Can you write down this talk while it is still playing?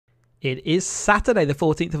It is Saturday, the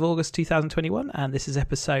 14th of August, 2021, and this is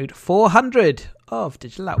episode 400 of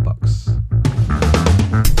Digital Outbox.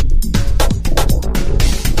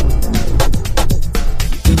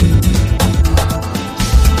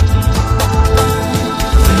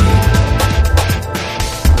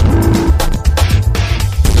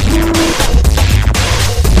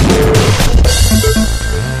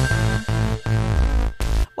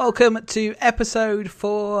 Welcome to episode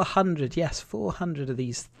 400. Yes, 400 of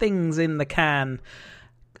these things in the can.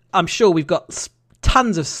 I'm sure we've got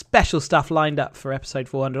tons of special stuff lined up for episode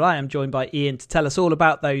 400. I am joined by Ian to tell us all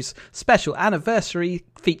about those special anniversary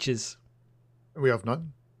features. We have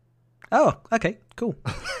none. Oh, okay, cool.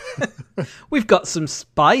 We've got some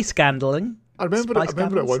spy scandaling. I remember at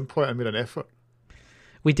one point I made an effort.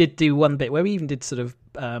 We did do one bit where we even did sort of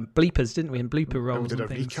bleepers, didn't we? And blooper rolls. And we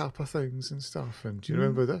did a recap of things and stuff. And do you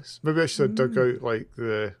remember this? Maybe I should have dug out like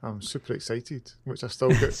the I'm super excited, which I still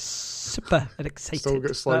get super excited. Still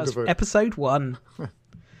get slagged about. Episode 1.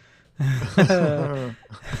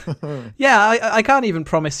 Yeah, I can't even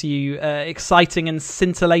promise you exciting and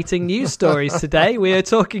scintillating news stories today. We are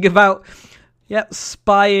talking about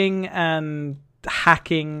spying and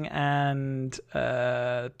hacking and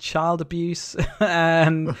child abuse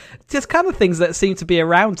and just kind of things that seem to be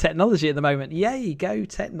around technology at the moment. Yay, go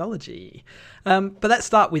technology. But let's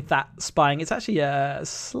start with that spying. It's actually a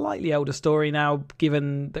slightly older story now,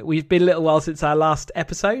 given that we've been a little while since our last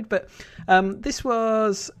episode. But this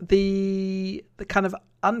was the kind of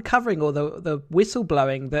uncovering or the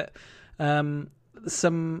whistleblowing that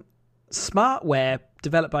some smartware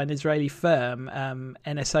developed by an Israeli firm,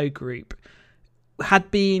 NSO Group,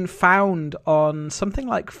 had been found on something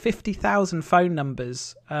like 50,000 phone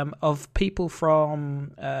numbers of people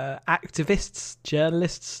from activists,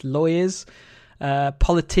 journalists, lawyers,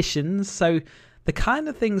 politicians. So the kind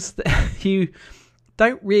of things that you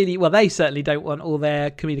don't really, well, they certainly don't want all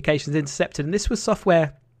their communications intercepted. And this was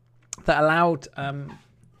software that allowed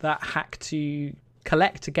that hack to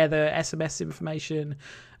collect together SMS information,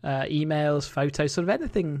 emails, photos, sort of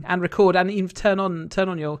anything, and record and even turn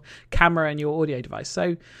on your camera and your audio device.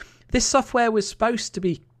 So this software was supposed to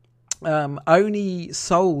be only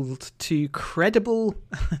sold to credible,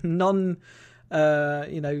 good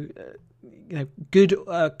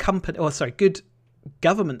good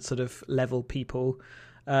government sort of level people,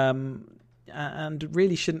 and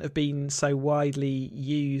really shouldn't have been so widely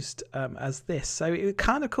used as this. So it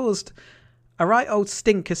kind of caused a right old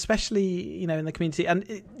stink, especially, in the community.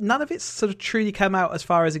 And none of it's sort of truly come out as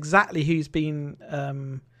far as exactly who's been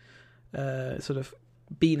sort of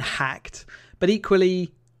been hacked. But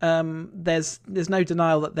equally, there's no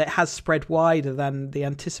denial that it has spread wider than the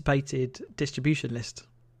anticipated distribution list.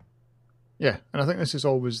 Yeah, and I think this is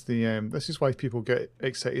always this is why people get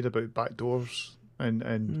excited about backdoors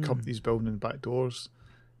and companies building backdoors,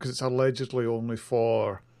 because it's allegedly only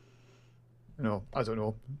for, I don't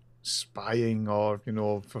know, spying or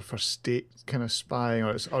for state kind of spying,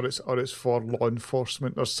 or it's for law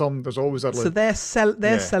enforcement or there's always a so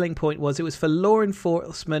their selling point was it was for law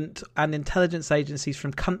enforcement and intelligence agencies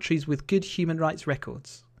from countries with good human rights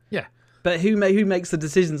records. Yeah, but who makes the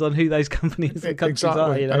decisions on who those companies and countries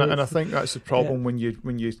exactly. are? And I think that's the problem when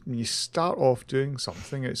you start off doing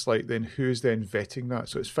something. It's like, then who's then vetting that?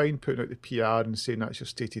 So it's fine putting out the PR and saying that's your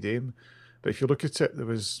stated aim. But if you look at it, there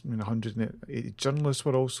was 180 journalists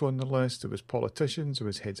were also on the list. There was politicians. There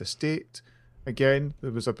was heads of state. Again, there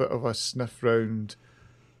was a bit of a sniff round.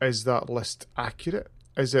 Is that list accurate?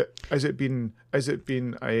 Is it been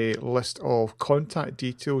a list of contact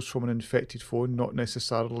details from an infected phone? Not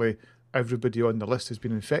necessarily everybody on the list has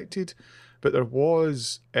been infected, but there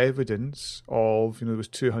was evidence of there was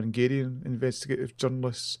 2 Hungarian investigative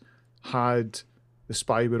journalists had the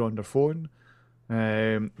spyware on their phone.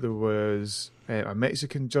 There was a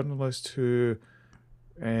Mexican journalist who,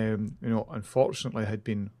 unfortunately had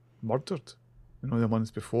been murdered, the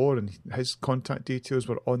months before, and his contact details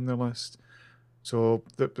were on the list. So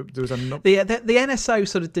there was a the NSO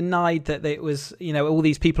sort of denied that it was, all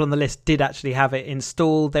these people on the list did actually have it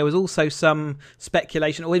installed. There was also some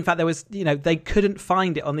speculation, or in fact there was, they couldn't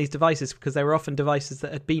find it on these devices because they were often devices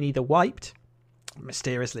that had been either wiped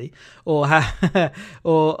mysteriously or had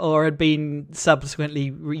been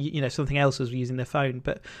subsequently something else was using their phone.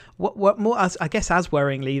 But what more, as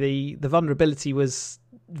worryingly, the vulnerability was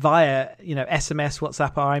via SMS,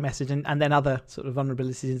 WhatsApp, or iMessage, and then other sort of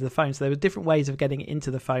vulnerabilities into the phone. So there were different ways of getting it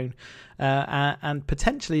into the phone, and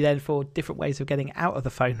potentially then for different ways of getting out of the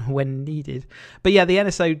phone when needed. But yeah, the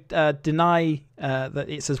NSO deny that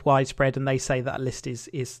it's as widespread, and they say that list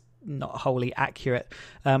is not wholly accurate.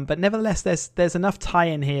 But nevertheless, there's enough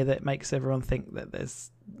tie-in here that makes everyone think that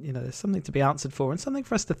there's something to be answered for and something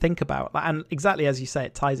for us to think about. And exactly as you say,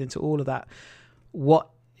 it ties into all of that. What,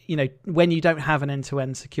 when you don't have an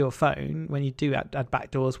end-to-end secure phone, when you do add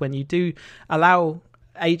backdoors, when you do allow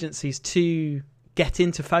agencies to get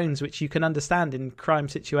into phones, which you can understand in crime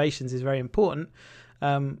situations is very important,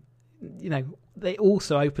 it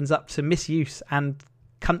also opens up to misuse, and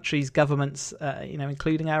countries, governments,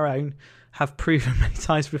 including our own, have proven many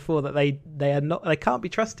times before that they can't be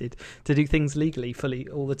trusted to do things legally fully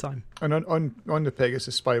all the time. And on the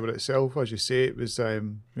Pegasus spyware itself, as you say, it was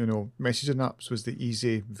messaging apps was the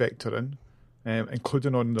easy vector in,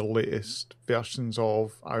 including on the latest versions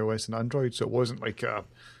of iOS and Android. So it wasn't like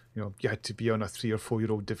you had to be on a 3 or 4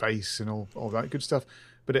 year old device and all that good stuff.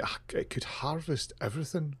 But it could harvest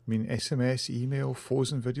everything. I mean, SMS, email,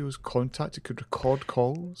 photos and videos, contact. It could record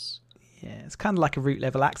calls. Yeah, it's kind of like a root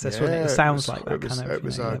level access, wasn't it? It sounds like that kind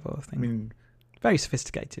of level of thing. I mean, very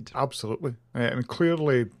sophisticated. Absolutely. I mean,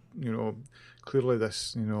 clearly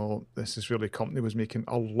this, this Israeli company was making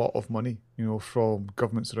a lot of money, from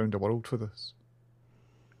governments around the world for this.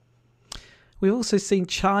 We've also seen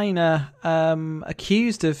China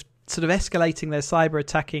accused of sort of escalating their cyber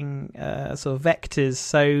attacking sort of vectors.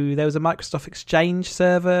 So there was a Microsoft Exchange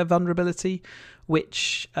server vulnerability,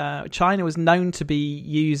 which China was known to be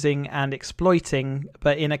using and exploiting,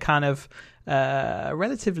 but in a kind of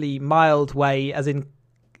relatively mild way, as in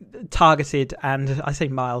targeted, and I say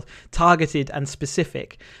mild, targeted and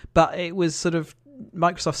specific. But it was sort of,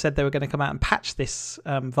 Microsoft said they were going to come out and patch this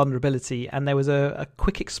vulnerability, and there was a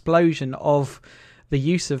quick explosion of the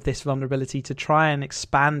use of this vulnerability to try and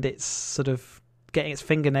expand its sort of getting its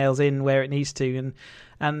fingernails in where it needs to,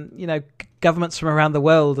 and governments from around the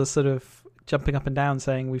world are sort of jumping up and down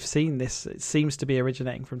saying, we've seen this, it seems to be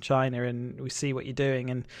originating from China and we see what you're doing,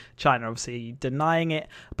 and China obviously denying it.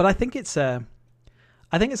 But I think it's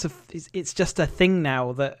just a thing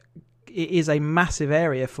now that it is a massive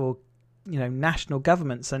area for national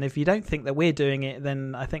governments, and if you don't think that we're doing it,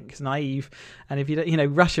 then I think it's naive. And if you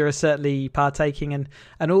don't, Russia is certainly partaking,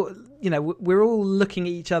 and all, we're all looking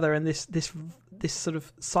at each other, and this sort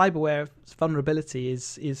of cyberware vulnerability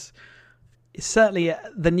is certainly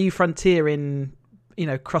the new frontier in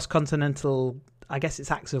cross-continental, I guess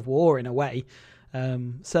it's acts of war in a way.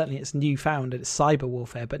 Certainly it's newfound and it's cyber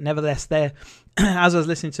warfare, but nevertheless there, as I was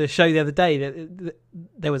listening to a show the other day,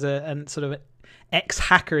 there was a sort of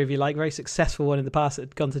ex-hacker, if you like, very successful one in the past that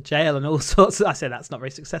had gone to jail and all sorts of, I say that's not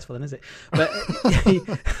very successful then, is it? But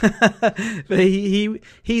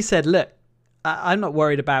he said, look, I'm not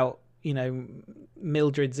worried about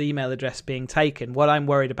Mildred's email address being taken. What I'm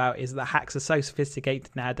worried about is that hacks are so sophisticated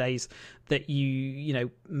nowadays that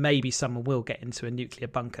maybe someone will get into a nuclear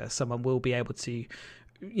bunker, someone will be able to,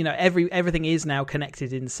 everything is now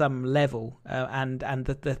connected in some level, and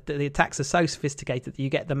the attacks are so sophisticated that you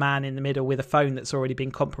get the man in the middle with a phone that's already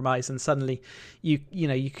been compromised, and suddenly you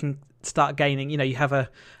can start gaining, you have a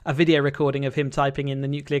video recording of him typing in the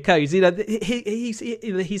nuclear codes. He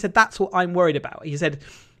said that's what I'm worried about. He said,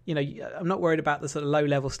 I'm not worried about the sort of low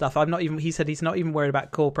level stuff. He said he's not even worried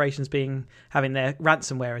about corporations having their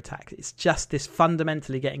ransomware attack. It's just this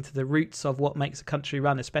fundamentally getting to the roots of what makes a country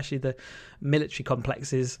run, especially the military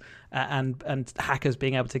complexes, and hackers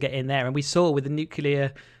being able to get in there. And we saw with the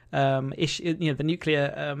nuclear issue, the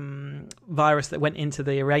nuclear virus that went into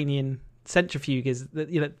the Iranian centrifuge, is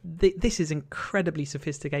that this is incredibly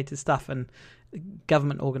sophisticated stuff and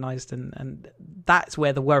government organized, and that's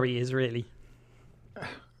where the worry is really.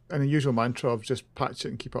 And the usual mantra of just patch it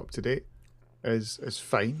and keep up to date is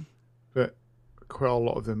fine, but quite a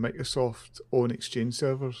lot of the Microsoft own Exchange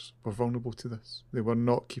servers were vulnerable to this. They were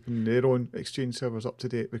not keeping their own Exchange servers up to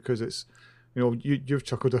date because it's, you've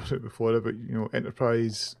chuckled at it before about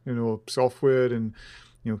enterprise software and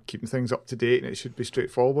keeping things up to date, and it should be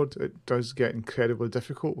straightforward. It does get incredibly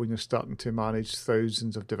difficult when you're starting to manage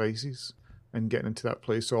thousands of devices and getting into that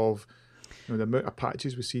place of the amount of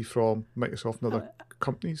patches we see from Microsoft and other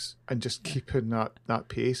companies, and just keeping that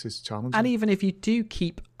pace is challenging. And even if you do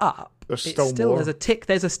keep up, there's still more. There's a tick.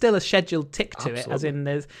 There's still a scheduled tick to it, as in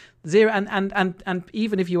there's zero. And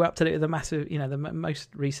even if you were up to date with the massive, the most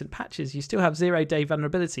recent patches, you still have 0-day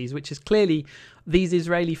vulnerabilities, which is clearly these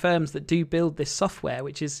Israeli firms that do build this software,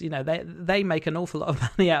 which is they make an awful lot of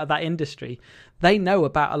money out of that industry. They know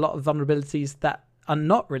about a lot of vulnerabilities that are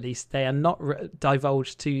not released. They are not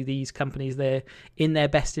divulged to these companies. They're in their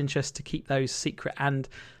best interest to keep those secret. And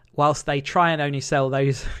whilst they try and only sell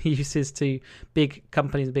those uses to big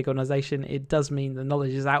companies and big organizations, it does mean the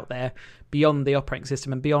knowledge is out there beyond the operating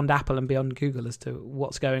system and beyond Apple and beyond Google as to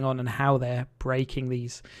what's going on and how they're breaking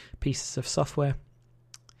these pieces of software.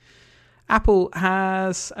 Apple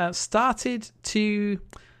has started to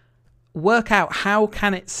work out how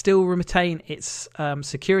can it still retain its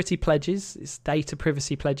security pledges, its data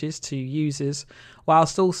privacy pledges to users,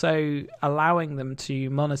 whilst also allowing them to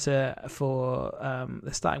monitor for,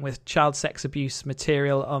 they're starting with child sex abuse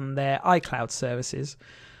material on their iCloud services.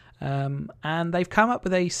 And they've come up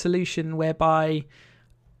with a solution whereby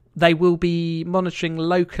they will be monitoring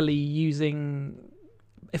locally using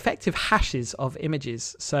effective hashes of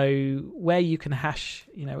images. So where you can hash,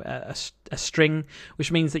 a string, which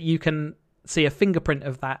means that you can see a fingerprint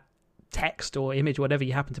of that text or image, whatever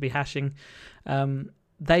you happen to be hashing.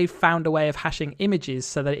 They've found a way of hashing images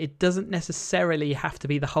so that it doesn't necessarily have to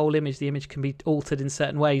be the whole image. The image can be altered in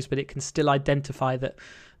certain ways, but it can still identify that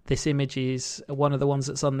this image is one of the ones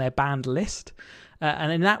that's on their banned list.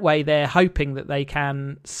 And in that way, they're hoping that they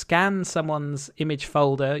can scan someone's image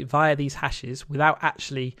folder via these hashes without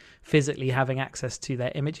actually physically having access to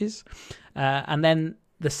their images. And then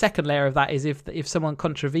the second layer of that is if someone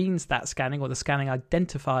contravenes that scanning, or the scanning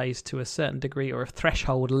identifies to a certain degree or a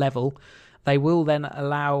threshold level, they will then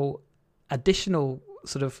allow additional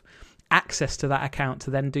sort of access to that account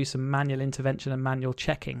to then do some manual intervention and manual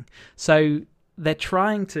checking. So they're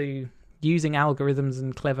trying to, using algorithms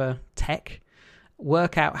and clever tech,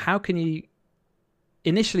 work out how can you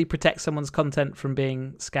initially protect someone's content from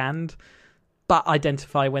being scanned, but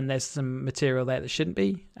identify when there's some material there that shouldn't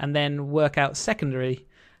be, and then work out secondary,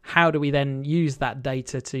 how do we then use that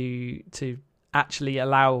data to actually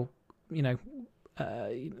allow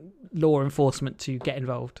law enforcement to get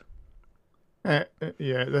involved.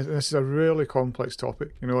 This is a really complex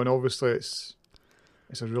topic, and obviously it's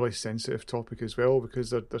a really sensitive topic as well,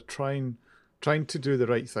 because they're trying to do the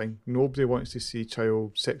right thing. Nobody wants to see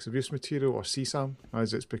child sex abuse material, or CSAM,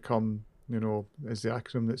 as it's become, as the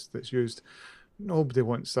acronym that's used. Nobody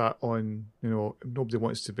wants that on, nobody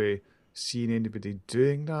wants to be seeing anybody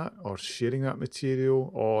doing that or sharing that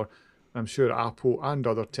material, or I'm sure Apple and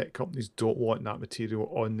other tech companies don't want that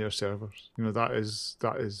material on their servers. That is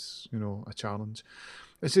a challenge.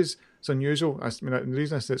 It's unusual. The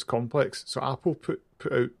reason I say it's complex, so Apple put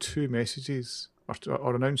out two messages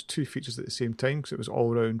or announced two features at the same time, because it was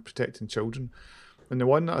all around protecting children. And the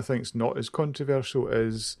one that I think is not as controversial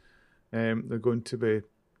is they're going to be,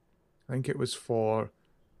 I think it was for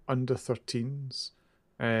under 13s.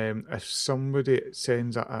 If somebody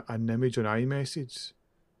sends an image on iMessage,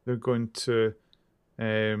 they're going to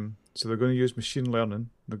use machine learning.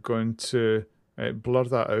 They're going to blur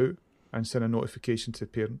that out and send a notification to the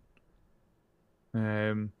parent.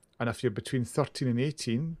 And if you're between 13 and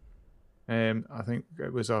 18, I think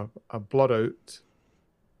it was a blur out,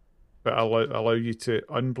 but allow you to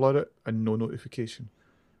unblur it and no notification.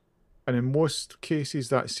 And in most cases,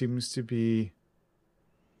 that seems to be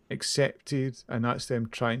accepted, and that's them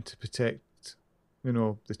trying to protect,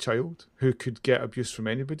 the child who could get abuse from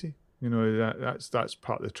anybody. That's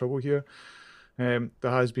part of the trouble here. There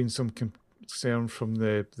has been some concern from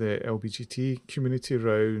the LBGT community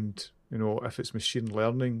around, if it's machine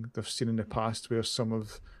learning. They've seen in the past where some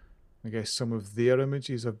of their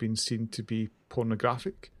images have been seen to be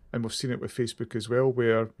pornographic, and we've seen it with Facebook as well,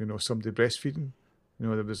 where somebody breastfeeding.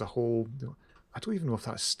 There was a whole. I don't even know if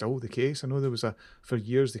that's still the case. I know there was for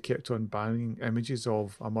years they kept on banning images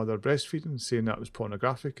of a mother breastfeeding, saying that was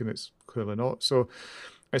pornographic, and it's clearly not. So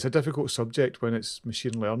it's a difficult subject when it's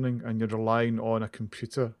machine learning and you're relying on a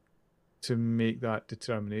computer to make that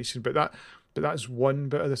determination. But that's one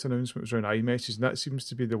bit of this announcement was around iMessage, and that seems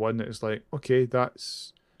to be the one that is like, okay,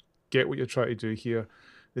 that's get what you're trying to do here.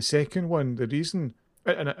 The second one, the reason,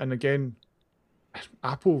 and again,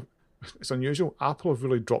 Apple. It's unusual. Apple have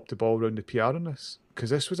really dropped the ball around the PR on this, because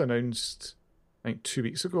this was announced, I think, 2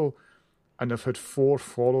 weeks ago, and they've had 4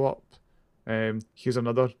 follow-up. Here's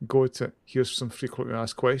another go at it. Here's some frequently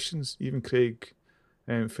asked questions. Even Craig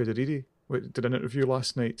Federighi did an interview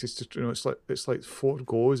last night. Just to, it's like 4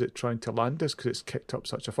 goes at trying to land this, because it's kicked up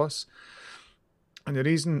such a fuss. And the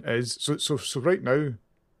reason is so right now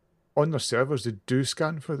on their servers they do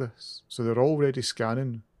scan for this, so they're already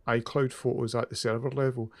scanning iCloud photos at the server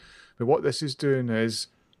level. But what this is doing is,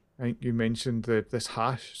 I think you mentioned this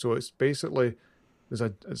hash. So it's basically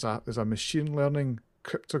there's a machine learning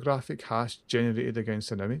cryptographic hash generated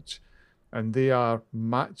against an image, and they are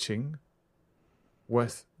matching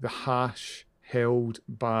with the hash held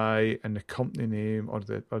by, and the company name or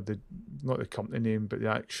the not the company name, but the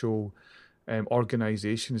actual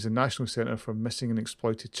organisation is the National Centre for Missing and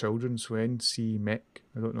Exploited Children, so NCMEC.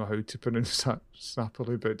 I don't know how to pronounce that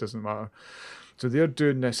snappily, but it doesn't matter. So they're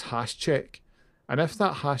doing this hash check, and if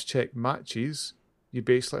that hash check matches, you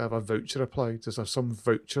basically have a voucher applied. There's some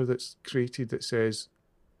voucher that's created that says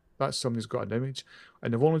that somebody's got an image,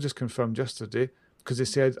 and they've only just confirmed yesterday, because they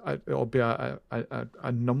said it'll be a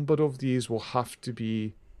number of these will have to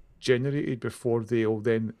be generated before they'll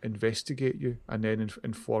then investigate you, and then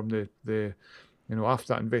inform the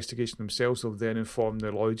after that investigation themselves, they'll then inform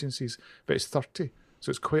the law agencies. But it's 30,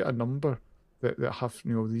 so it's quite a number that have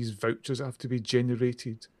these vouchers that have to be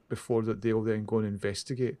generated before that they'll then go and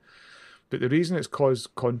investigate. But the reason it's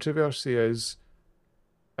caused controversy is,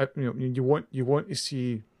 you want to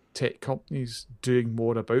see tech companies doing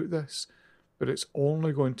more about this, but it's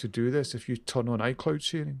only going to do this if you turn on iCloud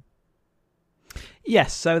sharing.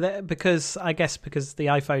 Yes, so because the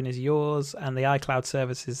iPhone is yours and the iCloud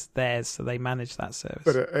service is theirs, so they manage that service.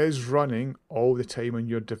 But it is running all the time on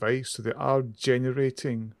your device, so they are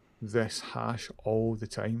generating this hash all the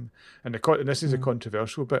time. And this is a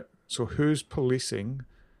controversial bit. So who's policing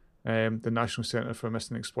the National Centre for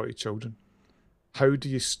Missing and Exploited Children? How do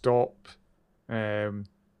you stop,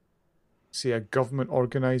 say, a government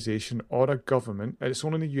organisation or a government? It's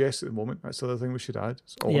only in the US at the moment. That's the other thing we should add.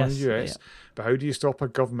 It's all in the US. Yeah. But how do you stop a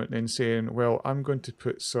government then saying, well, I'm going to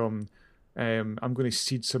put I'm going to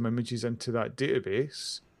seed some images into that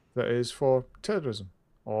database that is for terrorism,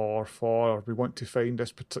 or we want to find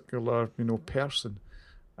this particular person,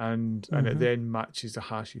 and it then matches the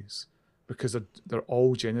hashes because they're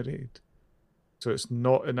all generated. So it's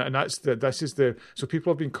not, so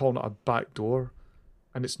people have been calling it a backdoor.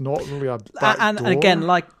 And it's not really a backdoor. And again,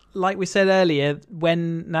 like we said earlier,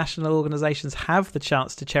 when national organisations have the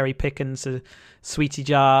chance to cherry pick and Sweetie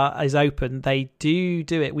Jar is open, they do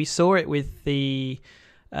it. We saw it with the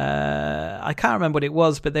I can't remember what it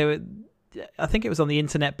was, but I think it was on the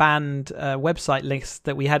internet banned website list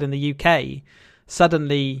that we had in the UK.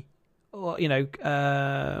 Suddenly,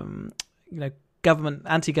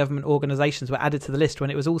 anti-government organisations were added to the list when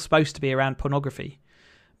it was all supposed to be around pornography.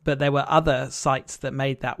 But there were other sites that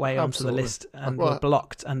made that way onto the list and were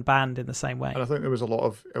blocked and banned in the same way. And I think there was a lot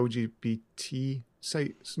of LGBT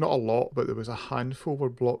sites. Not a lot, but there was a handful were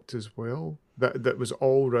blocked as well. That was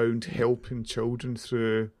all around helping children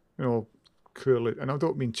through, cruelly. And I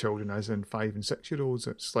don't mean children as in 5 and 6 year olds.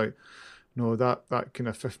 It's like, that kind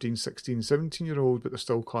of 15, 16, 17-year-old, but they're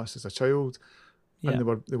still classed as a child. Yeah.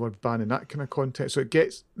 And they were banning that kind of content. So it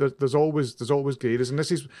gets there's always grey areas, and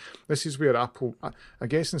this is where Apple, I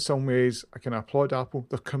guess in some ways I can applaud Apple.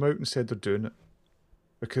 They've come out and said they're doing it,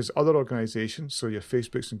 because other organisations, so your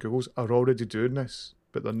Facebooks and Googles, are already doing this,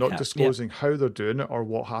 but they're not disclosing how they're doing it or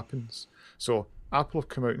what happens. So Apple have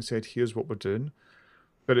come out and said, here's what we're doing,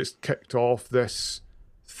 but it's kicked off this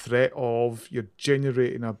threat of you're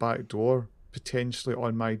generating a backdoor potentially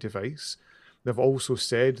on my device. They've also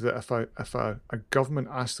said that if a government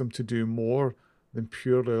asks them to do more than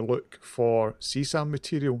purely look for CSAM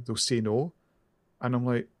material, they'll say no. And I'm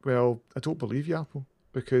like, well, I don't believe you, Apple,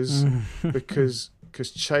 because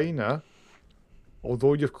China,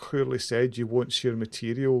 although you've clearly said you won't share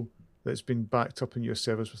material that's been backed up in your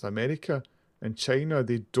servers with America, in China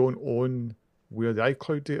they don't own where the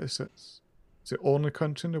iCloud data sits. It's the only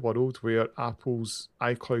country in the world where Apple's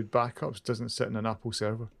iCloud backups doesn't sit in an Apple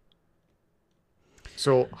server.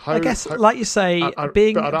 So I guess, like you say, are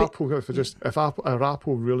Apple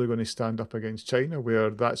really going to stand up against China, where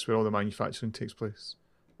that's where all the manufacturing takes place?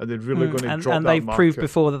 Are they really going to drop that market? And they've proved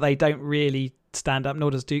before that they don't really stand up, nor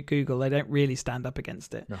does Google. They don't really stand up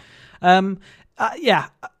against it. No.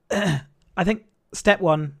 I think step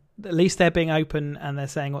one, at least they're being open and they're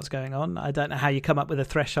saying what's going on. I don't know how you come up with a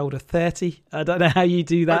threshold of 30. I don't know how you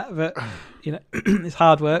do that, but it's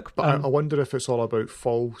hard work. But I wonder if it's all about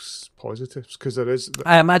false positives, because there is.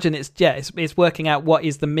 I imagine it's working out what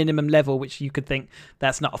is the minimum level which you could think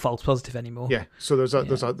that's not a false positive anymore. Yeah. So there's a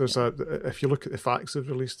if you look at the facts they've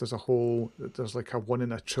released, there's like a 1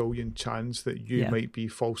 in a trillion chance that you might be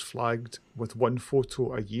false flagged with one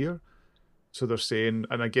photo a year. So they're saying,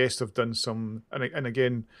 and I guess they've done some, and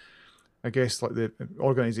again, I guess like the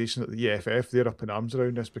organisation at the EFF, they're up in arms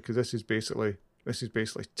around this, because this is basically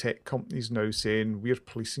tech companies now saying we're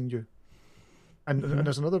policing you, and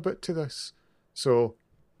there's another bit to this. So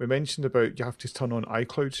we mentioned about you have to turn on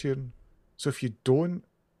iCloud sharing. So if you don't,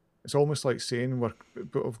 it's almost like saying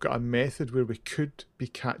we've got a method where we could be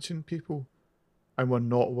catching people, and we're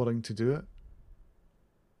not willing to do it.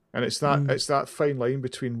 And it's that fine line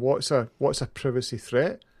between what's a privacy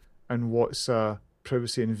threat and what's a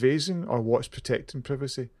privacy invasion, or what's protecting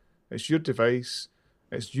privacy. It's your device,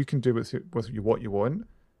 It's you can do with what you want,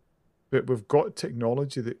 but we've got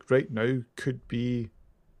technology that right now could be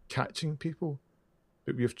catching people,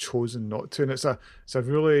 but we have chosen not to, and it's a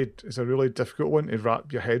really difficult one to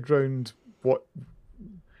wrap your head around.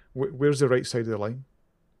 Where's the right side of the line?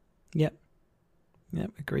 Yep,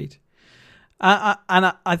 agreed.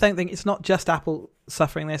 And I don't think it's not just Apple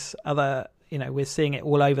suffering this. We're seeing it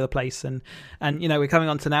all over the place, and we're coming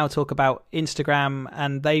on to now talk about Instagram,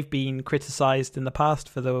 and they've been criticised in the past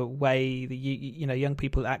for the way that young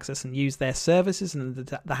people access and use their services, and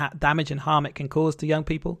the damage and harm it can cause to young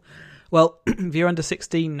people. Well, if you're under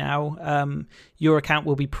 16 now, your account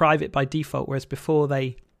will be private by default, whereas before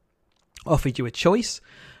they offered you a choice.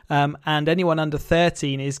 And anyone under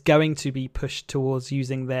 13 is going to be pushed towards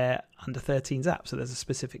using their under 13s app. So there's a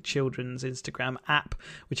specific children's Instagram app,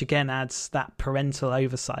 which again adds that parental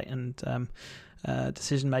oversight and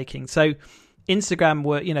decision making. So Instagram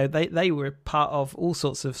were, they were part of all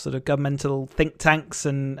sorts of sort of governmental think tanks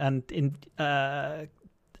and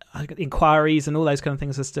inquiries and all those kind of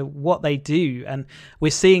things as to what they do. And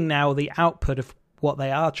we're seeing now the output of what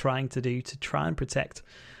they are trying to do to try and protect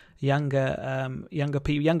younger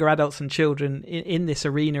people, younger adults and children in this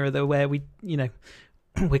arena where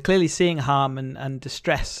we're clearly seeing harm and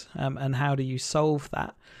distress, and how do you solve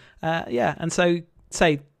that? And so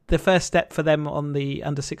say the first step for them on the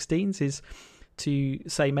under 16s is to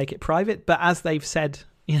say make it private, but as they've said,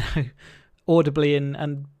 audibly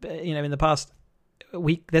and in the past,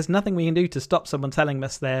 there's nothing we can do to stop someone telling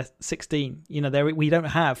us they're 16. We don't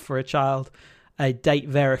have for a child a date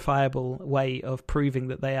verifiable way of proving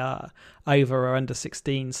that they are over or under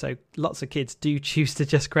 16. So lots of kids do choose to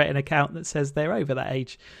just create an account that says they're over that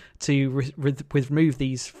age to remove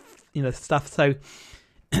these, stuff. So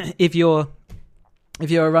if you're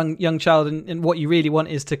a young child and what you really want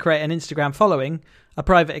is to create an Instagram following, a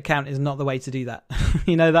private account is not the way to do that.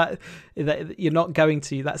 that you're not going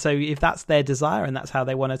to that. So if that's their desire and that's how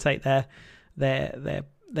they want to take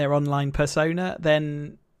their online persona,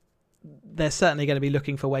 then they're certainly going to be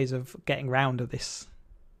looking for ways of getting round of this.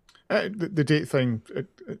 The date thing,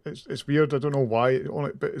 it's weird. I don't know why,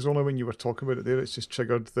 but it's only when you were talking about it there, it's just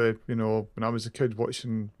triggered when I was a kid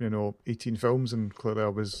watching, 18 films, and clearly I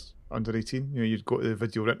was under 18. You'd go to the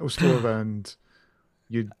video rental store and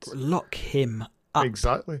you'd lock him up.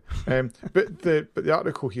 Exactly. But the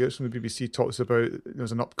article here from the BBC talks about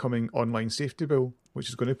there's an upcoming online safety bill, which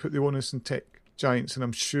is going to put the onus on tech giants, and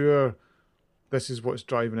I'm sure this is what's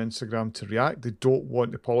driving Instagram to react. They don't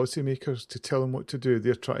want the policymakers to tell them what to do.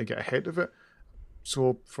 They're trying to get ahead of it.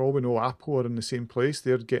 So for all we know, Apple are in the same place.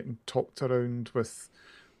 They're getting talked around with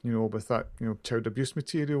that, child abuse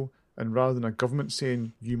material. And rather than a government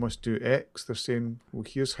saying, you must do X, they're saying, well,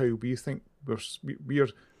 here's how we think we're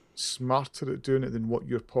smarter at doing it than what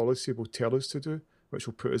your policy will tell us to do, which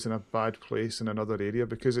will put us in a bad place in another area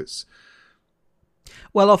because it's...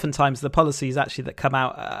 Well, oftentimes the policies actually that come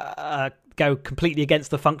out go completely against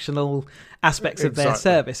the functional aspects of their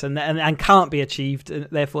service and can't be achieved.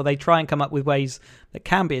 Therefore, they try and come up with ways that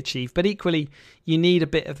can be achieved. But equally, you need a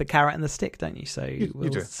bit of the carrot and the stick, don't you? So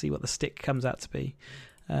we'll see what the stick comes out to be.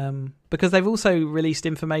 Because they've also released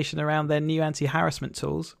information around their new anti-harassment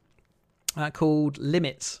tools called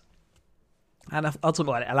Limits. And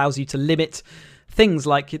ultimately, it allows you to limit things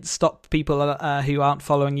like stop people who aren't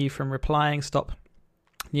following you from replying, stop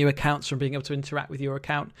new accounts from being able to interact with your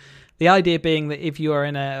account. The idea being that if you are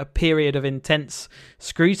in a period of intense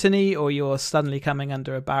scrutiny or you're suddenly coming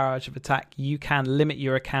under a barrage of attack, you can limit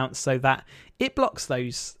your account so that it blocks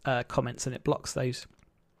those comments and it blocks those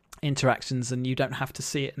interactions, and you don't have to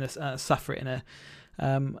see it and suffer it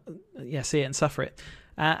see it and suffer it.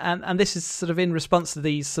 And this is sort of in response to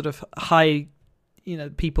these sort of high,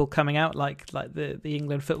 people coming out like the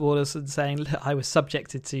England footballers and saying, look, I was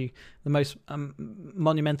subjected to the most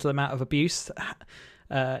monumental amount of abuse.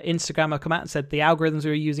 Instagram have come out and said the algorithms we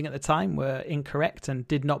were using at the time were incorrect and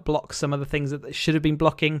did not block some of the things that they should have been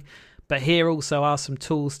blocking. But here also are some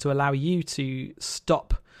tools to allow you to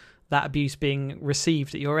stop that abuse being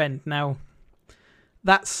received at your end. Now,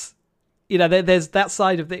 that's, there's that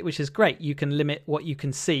side of it, which is great. You can limit what you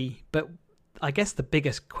can see. But I guess the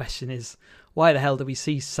biggest question is, why the hell do we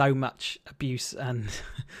see so much abuse and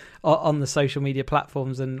on the social media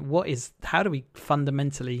platforms? And how do we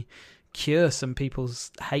fundamentally cure some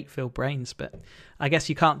people's hate-filled brains? But I guess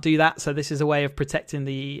you can't do that. So this is a way of protecting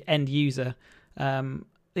the end user.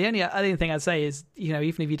 The only other thing I'd say is,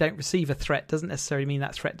 even if you don't receive a threat, doesn't necessarily mean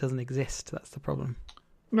that threat doesn't exist. That's the problem.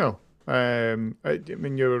 No. I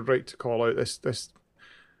mean, you're right to call out this. I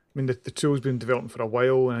mean, the tool's been developing for a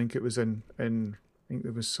while. I think it was I think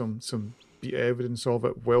there was some evidence of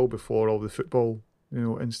it well before all the football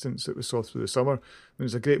instance that we saw through the summer. There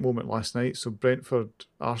was a great moment last night. So Brentford,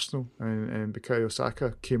 Arsenal, and Bukayo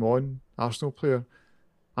Saka came on, Arsenal player,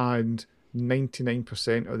 and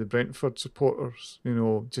 99% of the Brentford supporters,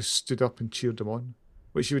 just stood up and cheered him on,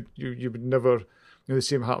 which you would never. The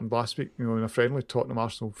same happened last week, in a friendly, Tottenham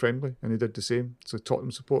Arsenal friendly, and they did the same. So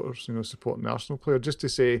Tottenham supporters, supporting the Arsenal player, just to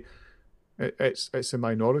say it's a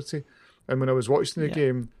minority. And when I was watching the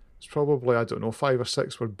game, it's probably, I don't know, 5 or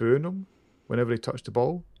 6 were booing him whenever he touched the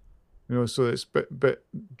ball. So it's but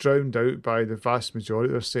drowned out by the vast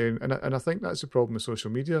majority. They're saying, and I think that's the problem with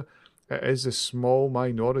social media. It is a small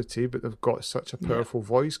minority, but they've got such a powerful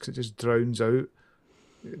voice because it just drowns out.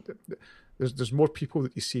 There's more people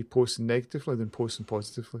that you see posting negatively than posting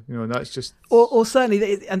positively, and that's just... Or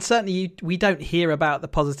certainly we don't hear about the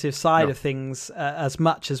positive side of things as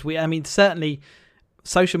much as certainly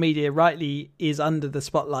social media rightly is under the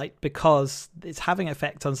spotlight because it's having an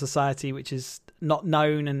effect on society which is not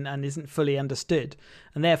known and isn't fully understood.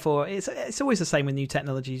 And therefore, it's always the same with new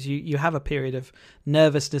technologies. You have a period of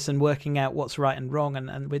nervousness and working out what's right and wrong,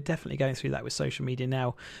 and we're definitely going through that with social media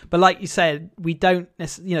now. But like you said, we don't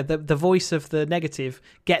the voice of the negative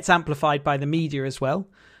gets amplified by the media as well.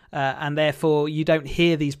 And therefore, you don't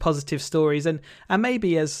hear these positive stories, and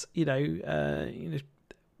maybe as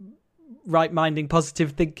right-minding,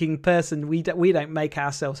 positive-thinking person, we don't make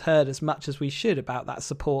ourselves heard as much as we should about that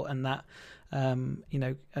support and that, and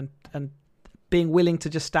being willing to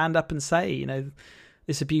just stand up and say,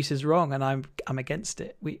 this abuse is wrong and I'm against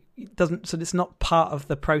it. So it's not part of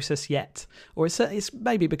the process yet, or it's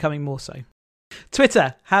maybe becoming more so.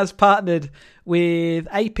 Twitter has partnered with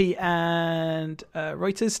AP and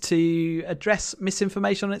Reuters to address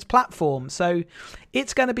misinformation on its platform. So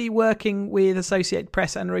it's going to be working with Associated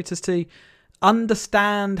Press and Reuters to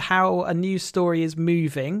understand how a news story is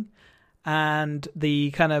moving and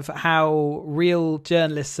the kind of how real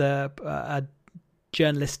journalists are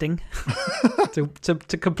journalisting, to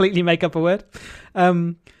completely make up a word.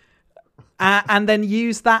 And then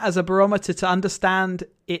use that as a barometer to understand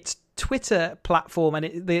its Twitter platform and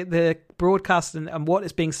the broadcast and what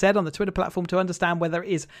is being said on the Twitter platform to understand whether it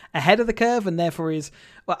is ahead of the curve and therefore is,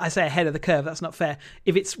 well, I say ahead of the curve, that's not fair.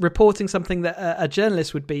 If it's reporting something that a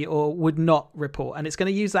journalist would be or would not report, and it's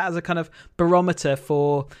going to use that as a kind of barometer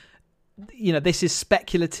for, this is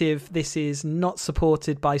speculative, this is not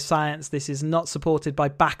supported by science, this is not supported by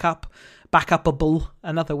backupable,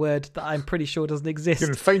 another word that I'm pretty sure doesn't exist.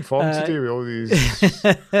 You're in fine form today with all these.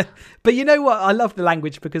 But you know what? I love the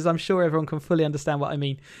language because I'm sure everyone can fully understand what I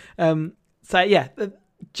mean.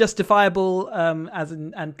 Justifiable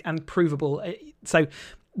and provable. So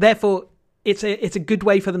therefore, it's a good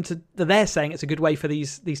way for them to. They're saying it's a good way for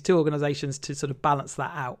these two organisations to sort of balance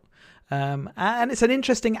that out. And it's an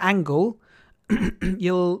interesting angle.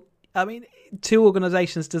 Two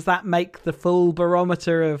organisations, does that make the full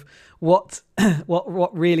barometer of what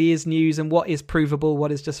really is news and what is provable,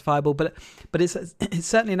 what is justifiable? But it's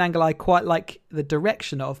certainly an angle I quite like the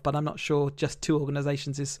direction of, but I'm not sure just two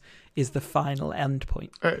organisations is the final end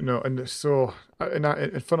point. No, and so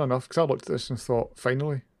and fun enough because I looked at this and thought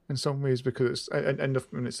finally in some ways because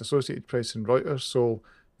it's Associated Press and Reuters, so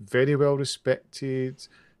very well respected.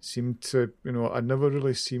 I never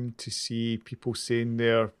really seemed to see people saying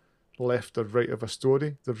they're left or right of a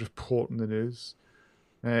story. They're reporting the news.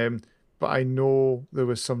 But I know there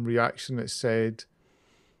was some reaction that said,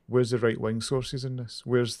 where's the right-wing sources in this?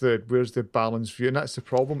 Where's the balanced view? And that's the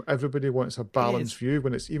problem. Everybody wants a balanced view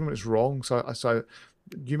even when it's wrong. So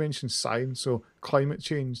you mentioned science. So climate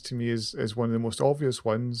change to me is one of the most obvious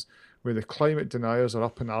ones where the climate deniers are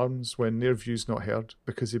up in arms when their view's not heard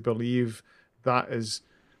because they believe that is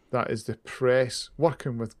the press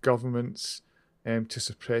working with governments to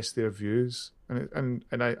suppress their views. And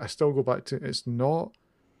I still go back to it's not.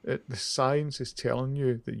 The science is telling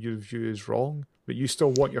you that your view is wrong, but you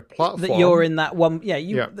still want your platform. That you're in that one,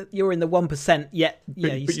 you're in the 1%, yet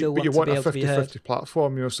you still want to be able to be heard. 50-50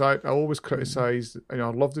 platform, so I always criticise, I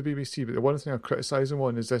love the BBC, but the one thing I criticise them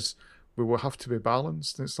on is this, we will have to be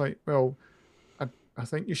balanced. And it's like, well, I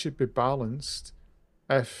think you should be balanced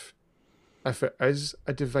if it is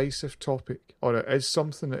a divisive topic or it is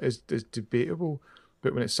something that is debatable,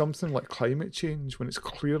 but when it's something like climate change, when it's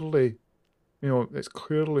clearly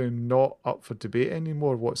not up for debate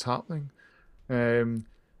anymore, what's happening.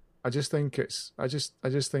 I just think it's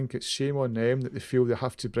shame on them that they feel they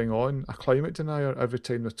have to bring on a climate denier every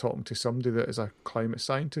time they're talking to somebody that is a climate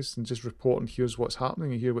scientist and just reporting here's what's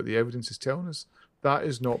happening and hear what the evidence is telling us. That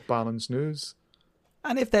is not balanced news.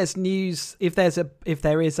 And if there's news, if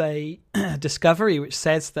there is a discovery which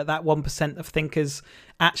says that 1% of thinkers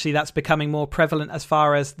actually that's becoming more prevalent as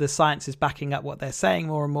far as the science is backing up what they're saying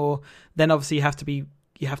more and more, then obviously you have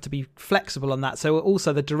to be flexible on that. So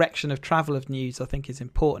also the direction of travel of news, I think, is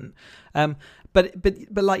important. But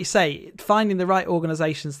like you say, finding the right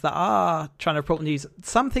organisations that are trying to report news,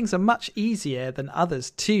 some things are much easier than others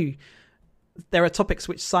too. There are topics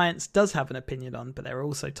which science does have an opinion on, but there are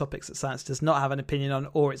also topics that science does not have an opinion on,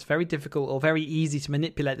 or it's very difficult or very easy to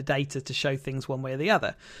manipulate the data to show things one way or the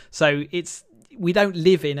other. So we don't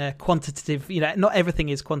live in a quantitative, not everything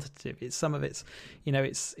is quantitative. It's some of it's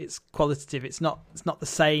qualitative. It's not the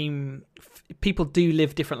same. People do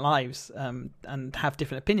live different lives and have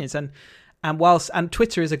different opinions. And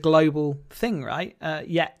Twitter is a global thing, right?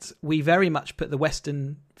 Yet we very much put the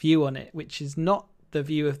Western view on it, which is not the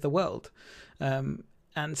view of the world. And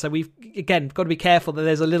so we've, again, got to be careful that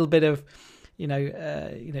there's a little bit of,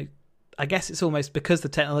 I guess it's almost because the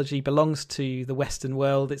technology belongs to the Western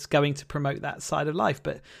world, it's going to promote that side of life.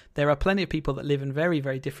 But there are plenty of people that live in very,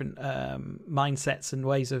 very different mindsets and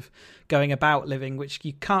ways of going about living, which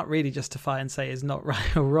you can't really justify and say is not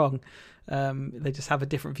right or wrong. They just have a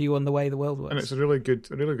different view on the way the world works. And it's a really good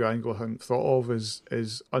angle I hadn't thought of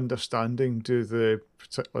is understanding,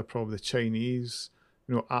 particularly probably the Chinese,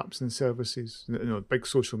 apps and services, big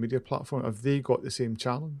social media platform, have they got the same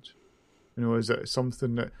challenge? Is it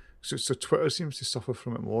something that so Twitter seems to suffer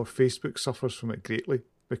from it more? Facebook suffers from it greatly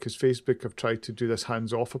because Facebook have tried to do this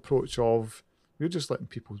hands-off approach of we're just letting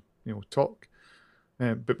people talk,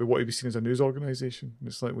 but we want to be seen as a news organisation.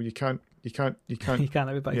 It's like, well, you can't you can't have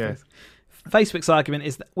it both ways. Facebook's argument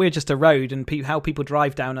is that we're just a road, and how people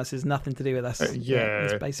drive down us is nothing to do with us.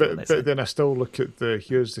 But then I still look at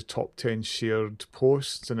here's the top 10 shared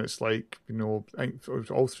posts, and it's like, I think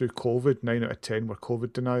all through COVID, 9 out of 10 were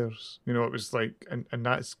COVID deniers. It was like, and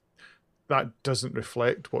that doesn't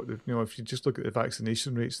reflect what if you just look at the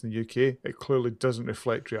vaccination rates in the UK, it clearly doesn't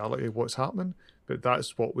reflect reality of what's happening. But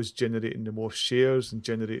that's what was generating the most shares and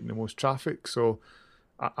generating the most traffic. So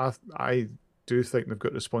I do think they've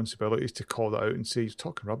got responsibilities to call that out and say, he's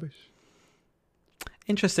talking rubbish.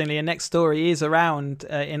 Interestingly, a next story is around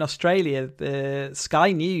in Australia. The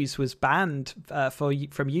Sky News was banned from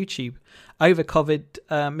YouTube over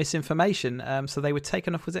COVID misinformation. So they were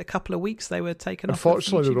taken off. Was it a couple of weeks? They were taken off.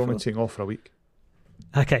 Unfortunately, they were only taken off for a week.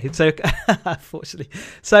 Okay, so unfortunately,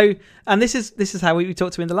 and this is how we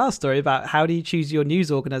talked to in the last story about how do you choose your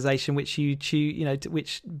news organisation, which you choose,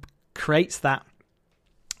 which creates that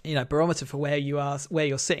barometer for where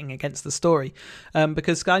you're sitting against the story,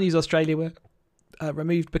 because Sky News Australia were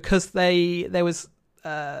removed because there was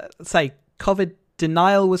COVID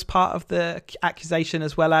denial was part of the accusation,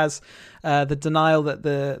 as well as the denial that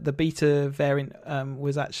the beta variant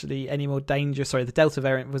was actually any more dangerous. Sorry, the Delta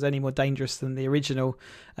variant was any more dangerous than the original,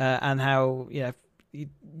 and how you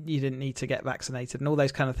didn't need to get vaccinated and all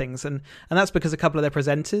those kind of things, and that's because a couple of their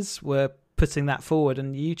presenters were putting that forward,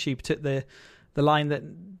 and YouTube took the line that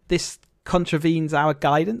this contravenes our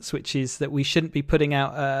guidance, which is that we shouldn't be putting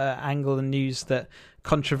out angle and news that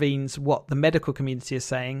contravenes what the medical community is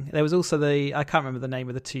saying. There was also I can't remember the name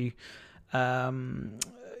of the two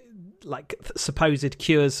supposed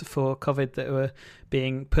cures for COVID that were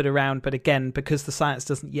being put around, but again, because the science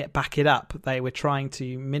doesn't yet back it up, they were trying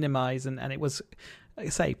to minimize, and it was, like I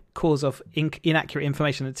say, cause of inaccurate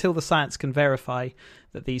information. Until the science can verify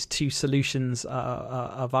that these two solutions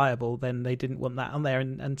are viable, then they didn't want that on there,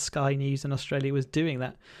 and Sky News in Australia was doing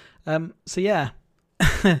that. So yeah.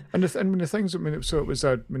 And the things, so it was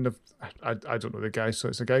I don't know the guy, so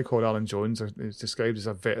it's a guy called Alan Jones, who's described as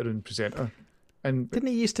a veteran presenter. And didn't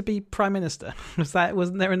he used to be Prime Minister?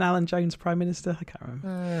 Wasn't there an Alan Jones Prime Minister? I can't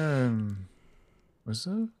remember. Was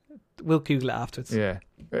there? We'll Google it afterwards. Yeah,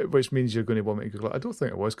 which means you're going to want me to Google it. I don't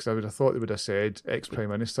think it was, because I would have thought they would have said ex-Prime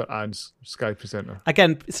Minister and Sky presenter.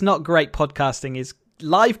 Again, it's not great podcasting, is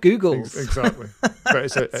live Googles. Exactly. But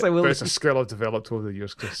it's a skill I've developed over the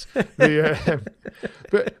years, Chris. But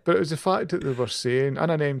it was the fact that they were saying, and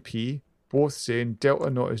an MP, both saying Delta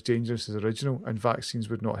not as dangerous as original and vaccines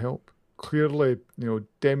would not help. Clearly,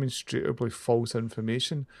 demonstrably false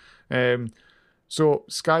information. So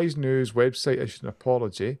Sky's News website issued an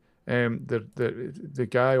apology. The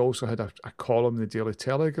guy also had a column in the Daily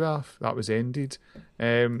Telegraph that was ended,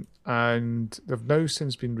 and they've now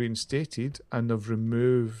since been reinstated, and they've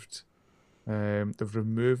removed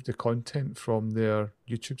the content from their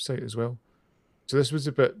YouTube site as well. So this was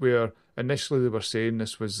a bit where initially they were saying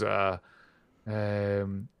this was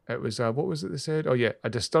what was it they said? Oh yeah, a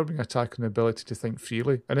disturbing attack on the ability to think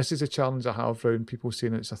freely. And this is a challenge I have around people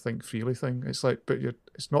saying it's a think freely thing. It's like, but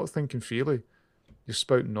it's not thinking freely. you're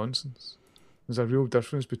spouting nonsense. There's a real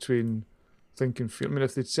difference between thinking, I mean,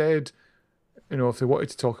 if they'd said, if they wanted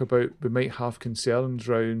to talk about, we might have concerns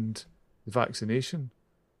around the vaccination,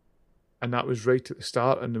 and that was right at the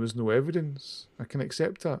start and there was no evidence, I can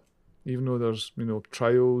accept that. Even though there's,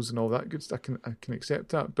 trials and all that good stuff, I can accept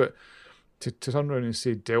that. But to turn around and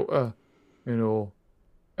say Delta,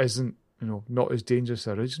 isn't, not as dangerous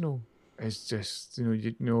as original, is just,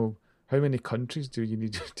 how many countries do you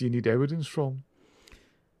need evidence from?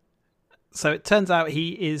 So it turns out he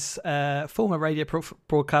is a former radio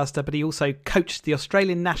broadcaster, but he also coached the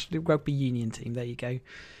Australian National Rugby Union team. There you go.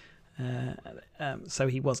 So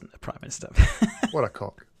he wasn't a Prime Minister. What a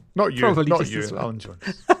cock. Not you, Probably not just you, as well. Alan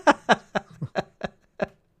Jones.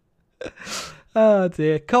 Oh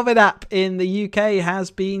dear. COVID app in the UK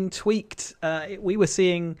has been tweaked. We were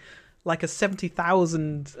seeing like a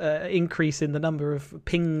 70,000 increase in the number of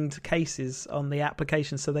pinged cases on the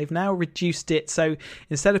application. So they've now reduced it. So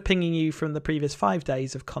instead of pinging you from the previous 5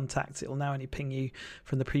 days of contacts, it will now only ping you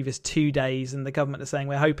from the previous 2 days. And the government is saying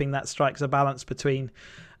we're hoping that strikes a balance between,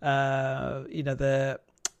 the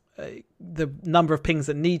number of pings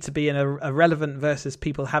that need to be in a relevant versus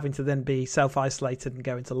people having to then be self-isolated and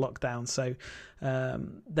go into lockdown. So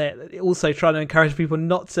they're also trying to encourage people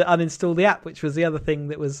not to uninstall the app, which was the other thing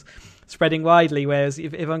that was spreading widely. Whereas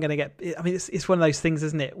if I'm going to get, it's one of those things,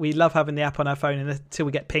 isn't it? We love having the app on our phone until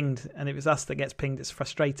we get pinged, and if it's us that gets pinged, it's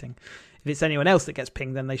frustrating. If it's anyone else that gets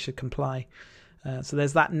pinged, then they should comply. So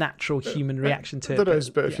there's that natural human reaction to it. There is,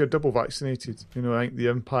 but if you're double vaccinated, I think the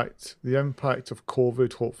impact of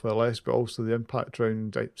COVID, hopefully less, but also the impact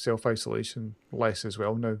around self-isolation less as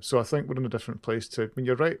well now. So I think we're in a different place too.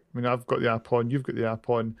 You're right. I've got the app on, you've got the app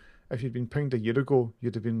on. If you'd been pinged a year ago,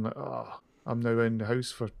 you'd have been like, I'm now in the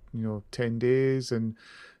house for 10 days, and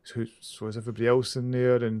so is everybody else in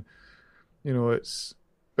there, and it's,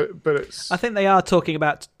 but it's. I think they are talking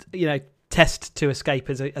about test to escape,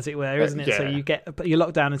 as it were, isn't it? Yeah. So you're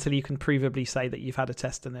locked down until you can provably say that you've had a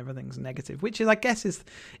test and everything's negative, which is, I guess,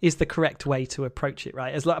 is the correct way to approach it,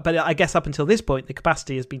 right? But I guess up until this point, the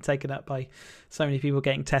capacity has been taken up by so many people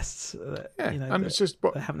getting tests. And it's just,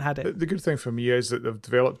 but they haven't had it. The good thing for me is that they've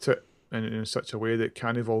developed it in such a way that it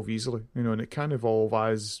can evolve easily, and it can evolve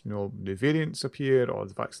as new variants appear or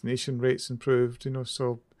the vaccination rates improved.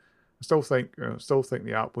 So I still think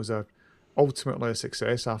the app was ultimately a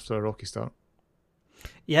success after a rocky start.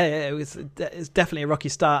 Yeah, it's definitely a rocky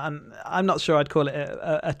start, and I'm not sure I'd call it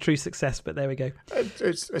a true success, but there we go.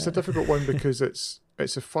 It's a difficult one because it's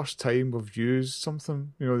the first time we've used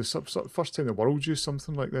something, the first time the world used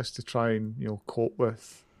something like this to try and cope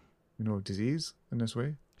with disease in this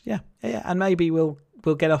way. Yeah, and maybe we'll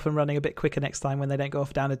get off and running a bit quicker next time when they don't go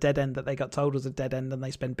off down a dead end that they got told was a dead end, and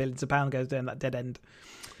they spend billions of pounds goes down that dead end.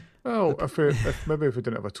 Well, if we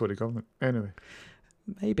didn't have a Tory government. Anyway.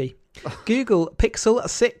 Maybe. Google Pixel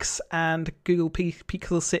 6 and Google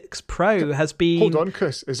Pixel 6 Pro has been... Hold on,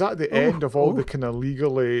 Chris. Is that the end of all the kind of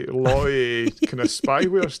legally lawy kind of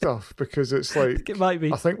spyware stuff? Because it's like... It might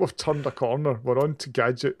be. I think we've turned a corner. We're on to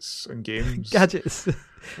gadgets and games. Gadgets.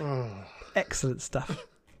 Excellent stuff.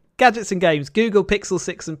 Gadgets and games. Google Pixel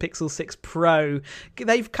 6 and Pixel 6 Pro.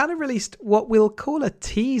 They've kind of released what we'll call a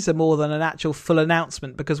teaser more than an actual full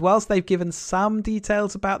announcement, because whilst they've given some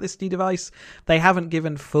details about this new device, they haven't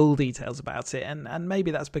given full details about it. And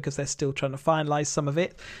maybe that's because they're still trying to finalize some of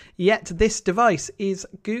it. Yet this device is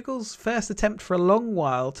Google's first attempt for a long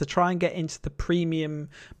while to try and get into the premium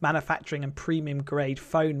manufacturing and premium grade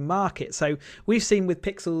phone market. So we've seen with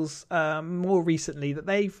Pixels more recently that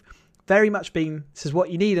they've very much been, this is what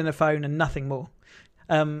you need in a phone and nothing more.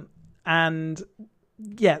 And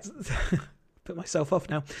yeah, put myself off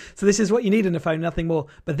now. So this is what you need in a phone, nothing more.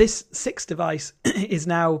 But this 6 device is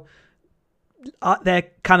now,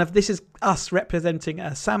 this is us representing a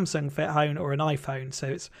Samsung phone or an iPhone. So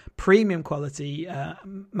it's premium quality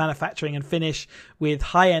manufacturing and finish with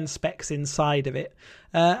high-end specs inside of it.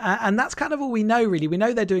 And that's kind of all we know, really. We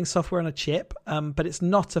know they're doing software on a chip, but it's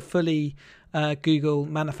not a fully Google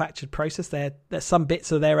manufactured process. There's some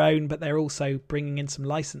bits of their own, but they're also bringing in some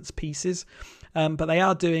licensed pieces. But they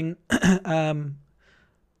are doing, a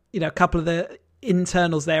couple of the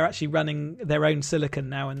internals. They're actually running their own silicon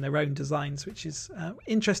now and their own designs, which is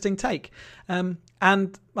interesting take. And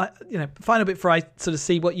final bit before I sort of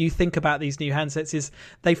see what you think about these new handsets is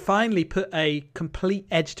they finally put a complete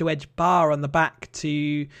edge-to-edge bar on the back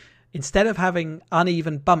to, instead of having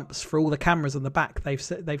uneven bumps for all the cameras on the back,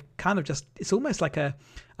 they've kind of just, it's almost like a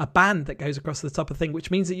band that goes across the top of the thing, which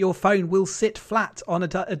means that your phone will sit flat on a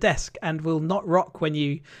desk and will not rock when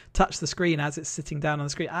you touch the screen as it's sitting down on the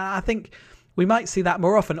screen. I think we might see that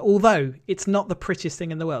more often, although it's not the prettiest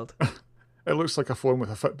thing in the world. It looks like a phone with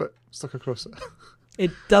a Fitbit stuck across it.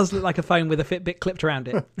 It does look like a phone with a Fitbit clipped around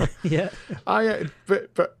it. Yeah.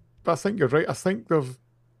 But I think you're right. I think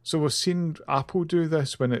we've seen Apple do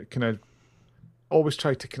this when it kind of always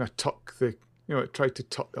tried to kind of tuck it tried to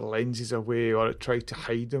tuck the lenses away, or it tried to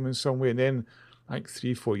hide them in some way. And then I think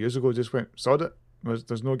 3-4 years ago just went, sod it.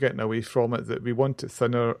 There's no getting away from it, that we want it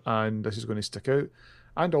thinner and this is going to stick out.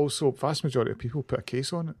 And also, vast majority of people put a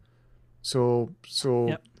case on it. So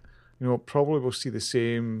yep. Probably we'll see the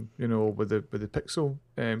same, with the Pixel.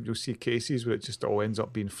 You'll see cases where it just all ends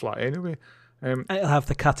up being flat anyway. It'll have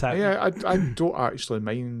the cutout. Yeah, I don't actually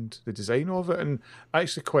mind the design of it, and I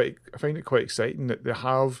find it quite exciting that they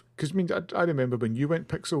have, because I remember when you went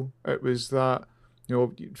Pixel, it was that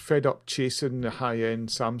fed up chasing the high end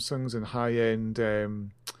Samsungs and high end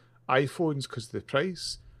iPhones because of the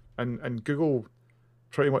price, and Google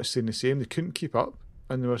pretty much saying the same. They couldn't keep up,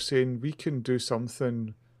 and they were saying we can do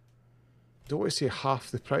something. Don't want to say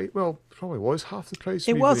half the price. Well, probably was half the price.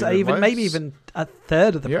 It was maybe even a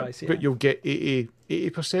third of the price. Yeah, but you'll get 80%,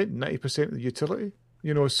 90% of the utility.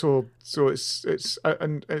 So it's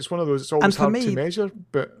and it's one of those. It's always hard to measure,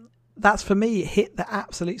 but that's for me hit the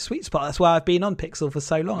absolute sweet spot. That's why I've been on Pixel for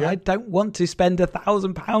so long. Yeah. I don't want to spend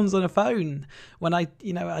 £1,000 on a phone when I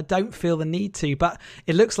don't feel the need to. But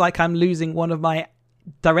it looks like I'm losing one of my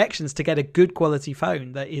directions to get a good quality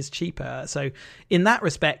phone that is cheaper. So in that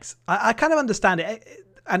respect, I kind of understand it.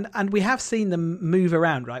 And we have seen them move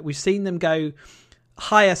around, right? We've seen them go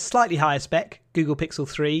slightly higher spec, Google Pixel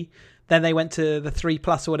 3. Then they went to the 3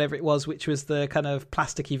 Plus or whatever it was, which was the kind of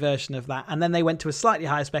plasticky version of that. And then they went to a slightly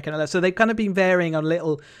higher spec. So they've kind of been varying on a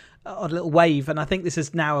little wave. And I think this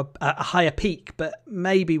is now a higher peak, but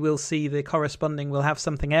maybe we'll see the corresponding, we'll have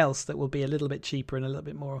something else that will be a little bit cheaper and a little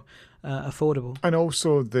bit more affordable. And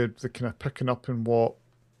also the kind of picking up in what,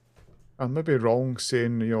 I may be wrong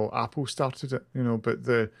saying, Apple started it, but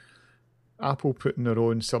the Apple putting their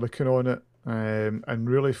own silicon on it, and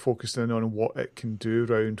really focusing on what it can do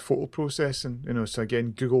around photo processing. So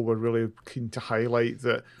again, Google were really keen to highlight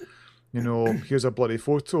that, here's a bloody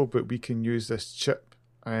photo, but we can use this chip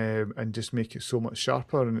and just make it so much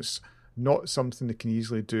sharper. And it's not something they can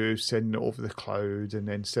easily do, sending it over the cloud and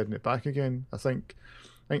then sending it back again. I think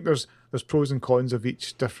there's pros and cons of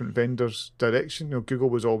each different vendor's direction. Google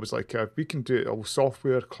was always like, we can do it all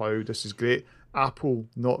software, cloud, this is great. Apple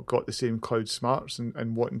not got the same cloud smarts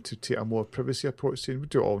and wanting to take a more privacy approach, saying we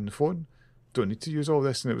do it all on the phone, don't need to use all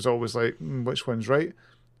this. And it was always like, which one's right?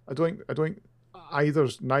 I don't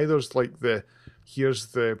neither's like here's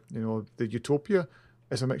the utopia.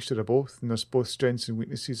 It's a mixture of both, and there's both strengths and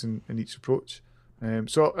weaknesses in each approach.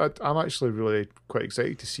 So I'm actually really quite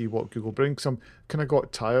excited to see what Google brings. I'm kind of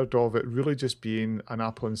got tired of it really just being an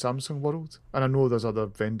Apple and Samsung world, and I know there's other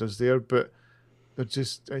vendors there, but it's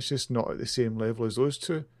just not at the same level as those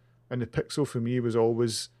two. And the Pixel for me was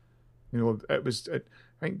always, I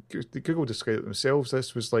think Google described it themselves.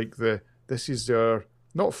 This was like this is their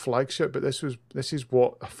not flagship, but this is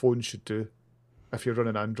what a phone should do if you're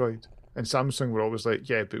running Android. And Samsung were always like,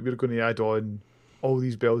 yeah, but we're going to add on all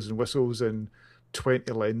these bells and whistles and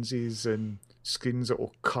 20 lenses and screens that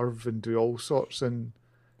will curve and do all sorts, and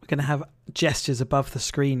we're going to have gestures above the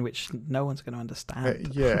screen which no one's going to understand.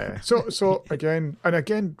 Yeah. So again,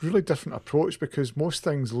 really different approach, because most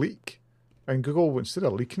things leak, and Google, instead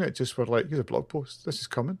of leaking it, just were like, here's a blog post, this is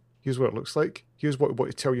coming, here's what it looks like, here's what we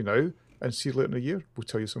want to tell you now, and see later in the year we'll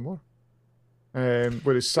tell you some more.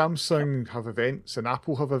 Whereas Samsung have events and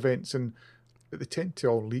Apple have events, and they tend to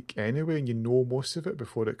all leak anyway, and you know most of it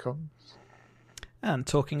before it comes. And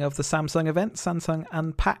talking of the Samsung event, Samsung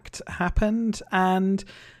Unpacked happened, and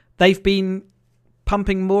they've been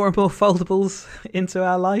pumping more and more foldables into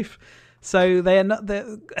our life. So they're not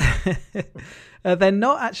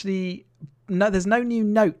actually. No, there's no new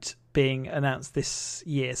Note being announced this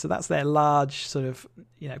year. So that's their large sort of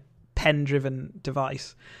pen-driven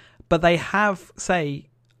device. But they have,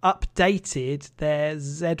 updated their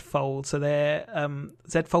Z Fold, so their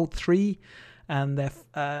Z Fold 3 and their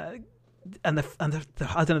I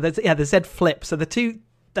don't know, the Z Flip. So the two,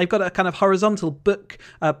 they've got a kind of horizontal book,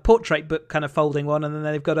 portrait book kind of folding one, and then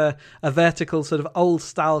they've got a vertical sort of old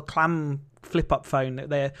style clam flip up phone.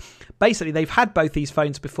 They've had both these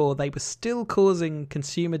phones before. They were still causing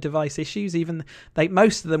consumer device issues. Even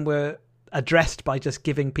most of them were addressed by just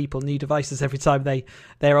giving people new devices every time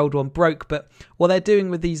their old one broke. But what they're doing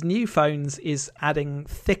with these new phones is adding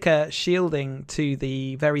thicker shielding to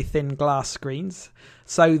the very thin glass screens,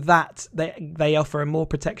 so that they offer more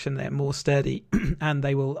protection. They're more sturdy and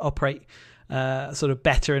they will operate sort of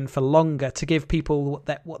better and for longer, to give people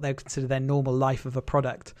what they consider their normal life of a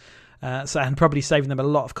product. and probably saving them a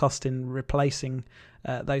lot of cost in replacing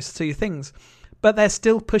those two things. But they're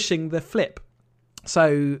still pushing the Flip.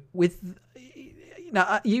 So with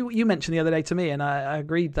you mentioned the other day to me, and I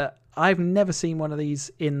agreed that I've never seen one of these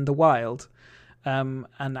in the wild, and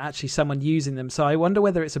actually someone using them. So I wonder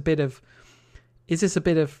whether is this a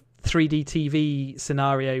bit of 3D TV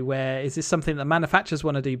scenario where is this something that manufacturers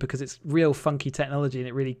want to do because it's real funky technology and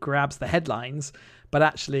it really grabs the headlines, but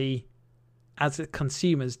actually as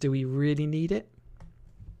consumers, do we really need it?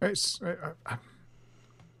 I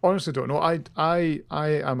honestly don't know. I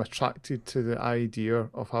am attracted to the idea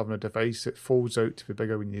of having a device that folds out to be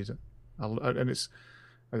bigger when you use it. And it's,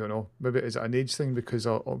 I don't know, maybe is it an age thing because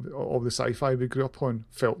all the sci-fi we grew up on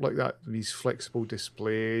felt like that. These flexible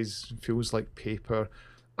displays, feels like paper.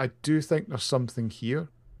 I do think there's something here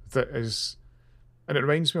that is, and it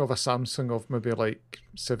reminds me of a Samsung of maybe like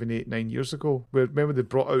 7, 8, 9 years ago, where remember they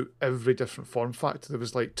brought out every different form factor. There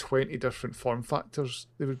was like 20 different form factors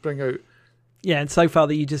they would bring out. Yeah, and so far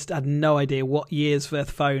that you just had no idea what year's worth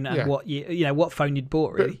phone and what year, what phone you'd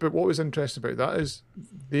bought, really. But what was interesting about that is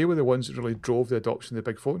they were the ones that really drove the adoption of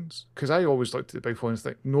the big phones. Because I always looked at the big phones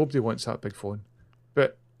and think nobody wants that big phone.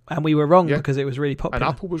 And we were wrong because it was really popular.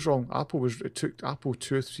 And Apple was wrong. It took Apple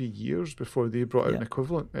 2 or 3 years before they brought out an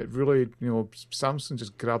equivalent. It really, Samsung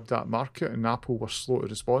just grabbed that market and Apple were slow to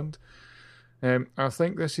respond. And I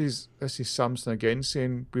think this is Samsung again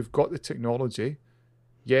saying we've got the technology.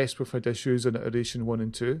 Yes, we've had issues in iteration 1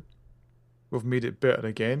 and 2. We've made it better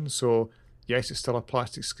again. So yes, it's still a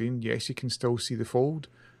plastic screen. Yes, you can still see the fold.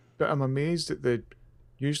 But I'm amazed that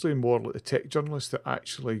usually more like the tech journalists that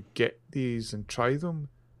actually get these and try them,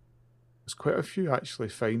 there's quite a few actually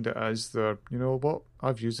find it as their, you know what,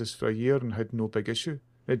 I've used this for a year and had no big issue.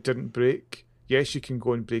 It didn't break. Yes, you can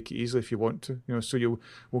go and break it easily if you want to. So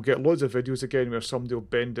we'll get loads of videos again where somebody will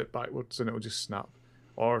bend it backwards and it'll just snap.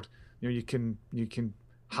 Or you can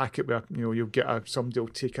hack it where you'll get somebody will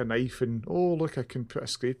take a knife and look, I can put a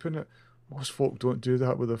scrape in it. Most folk don't do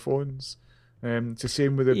that with their phones. It's the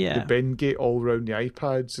same with the bend gate all around the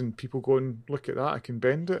iPads and people going, look at that, I can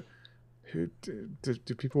bend it. Who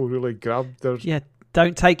do people really grab their? Yeah,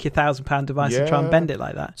 don't take your £1,000 device and try and bend it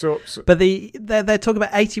like that. But they're talking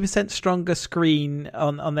about 80% stronger screen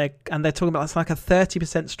on their, and they're talking about it's like a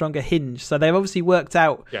 30% stronger hinge. So they've obviously worked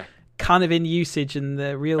out kind of in usage and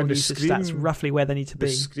the real usage stats roughly where they need to be.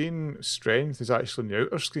 The screen strength is actually in the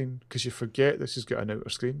outer screen because you forget this has got an outer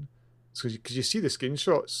screen. Because you see the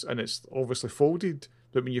screenshots and it's obviously folded,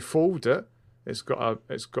 but when you fold it, it's got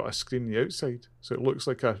a screen on the outside, so it looks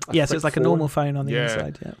like a so it's like phone. A normal phone on the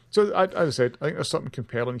inside. Yeah. So as I said, I think there's something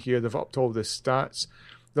compelling here. They've upped all the stats.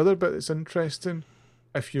 The other bit that's interesting,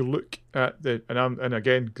 if you look at and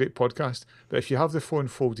again, great podcast, but if you have the phone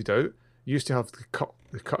folded out, you used to have the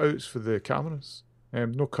cutouts for the cameras.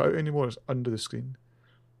 No cutout anymore. It's under the screen.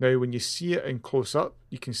 Now, when you see it in close up,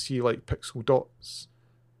 you can see like pixel dots.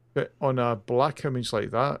 But on a black image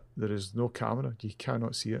like that, there is no camera. You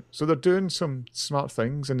cannot see it. So they're doing some smart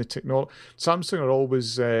things, and the technology. Samsung are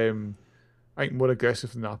always, I think, more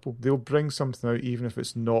aggressive than Apple. They'll bring something out even if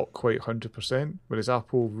it's not quite 100%, whereas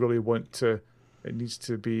Apple really want to. It needs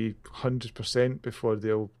to be 100% before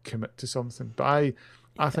they'll commit to something. But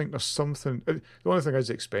I think there's something. The only thing is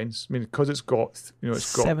expense. I mean, because it's got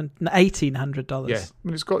 $1,800. Yeah, I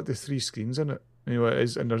mean, it's got the 3 screens in it. It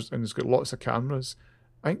is, and it's got lots of cameras.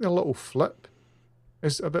 I think the little Flip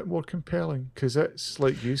is a bit more compelling because it's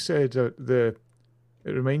like you said, it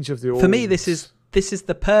reminds you of the old. For me, this is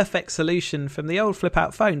the perfect solution from the old flip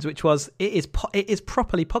out phones, which was it is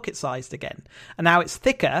properly pocket sized again, and now it's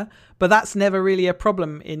thicker. But that's never really a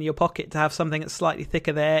problem in your pocket to have something that's slightly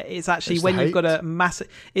thicker there. It's actually when you've got a massive.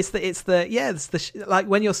 It's the like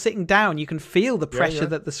when you're sitting down, you can feel the pressure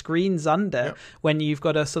that the screen's under when you've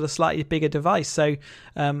got a sort of slightly bigger device. So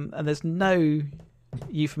and there's no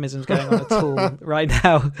euphemisms going on at all right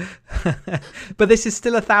now. But this is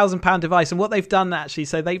still £1,000 device, and what they've done actually,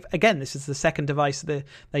 so this is the second device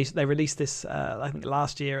they released this I think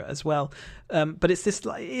last year as well, but it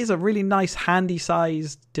is a really nice handy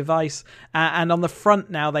sized device, and on the front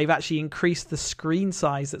now they've actually increased the screen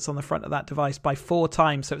size that's on the front of that device by 4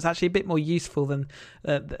 times, so it's actually a bit more useful than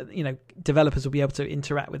developers will be able to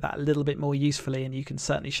interact with that a little bit more usefully, and you can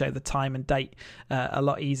certainly show the time and date a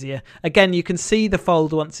lot easier. Again, you can see the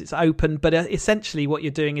fold once it's open, but essentially what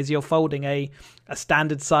you're doing is you're folding a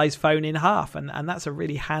standard size phone in half, and that's a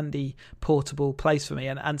really handy portable place for me,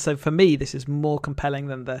 and so for me this is more compelling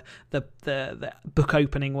than the book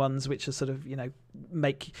opening ones, which are sort of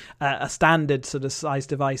make a standard sort of size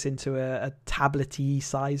device into a tablet-y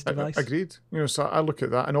size device. Agreed. So I look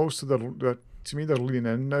at that, and also to me they're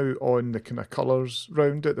leaning in now on the kind of colours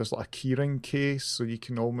round it. There's like a keyring case, so you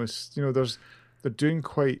can almost, they're doing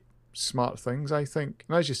quite smart things, I think.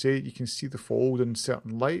 And as you say, you can see the fold in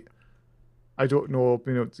certain light. I don't know,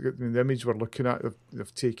 the image we're looking at,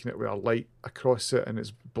 they've taken it with a light across it and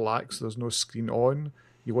it's black, so there's no screen on.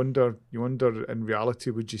 You wonder in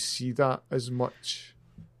reality, would you see that as much?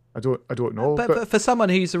 I don't know. But for someone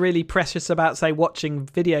who's really precious about, say, watching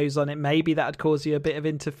videos on it, maybe that would cause you a bit of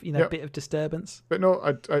a bit of disturbance. But no,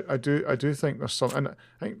 I do think there's some, and I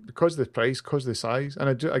think because of the price, because of the size, and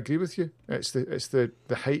I do agree with you. It's the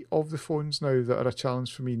height of the phones now that are a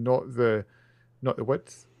challenge for me, not the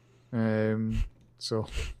width. So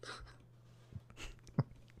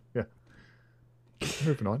yeah.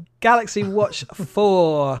 Moving on. Galaxy Watch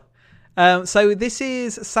 4. So this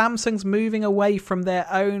is Samsung's moving away from their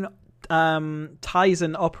own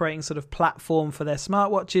Tizen operating sort of platform for their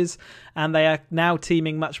smartwatches, and they are now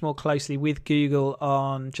teaming much more closely with Google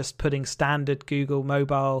on just putting standard Google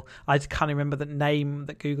Mobile. I can't remember the name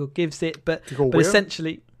that Google gives it, but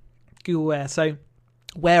essentially Google Wear. So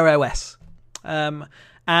Wear OS.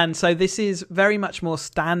 And so this is very much more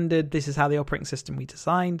standard. This is how the operating system we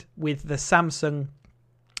designed, with the Samsung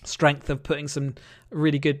strength of putting some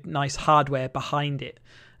really good, nice hardware behind it.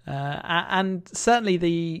 And certainly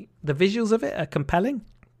the visuals of it are compelling.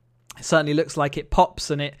 It certainly looks like it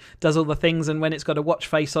pops and it does all the things. And when it's got a watch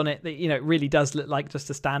face on it, it really does look like just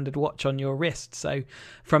a standard watch on your wrist. So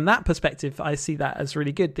from that perspective, I see that as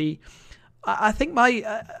really good. I think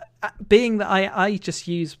being that I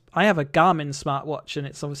have a Garmin smartwatch, and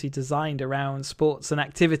it's obviously designed around sports and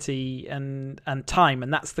activity and time,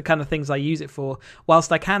 and that's the kind of things I use it for.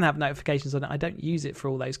 Whilst I can have notifications on it, I don't use it for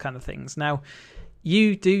all those kind of things. Now,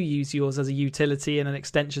 you do use yours as a utility and an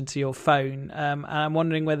extension to your phone, and I'm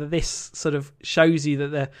wondering whether this sort of shows you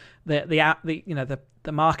that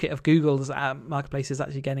the market of Google's marketplace is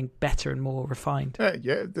actually getting better and more refined.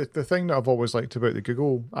 Yeah, the thing that I've always liked about the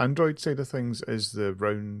Google Android side of things is the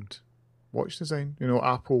round watch design.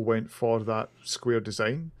 Apple went for that square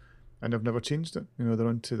design, and they've never changed it. They're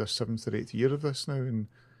on to their 7th or 8th year of this now, and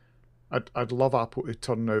I'd love Apple to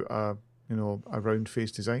turn out a round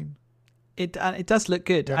face design. It does look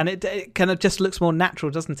good, yeah. And it kind of just looks more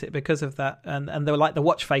natural, doesn't it? Because of that, and they're like the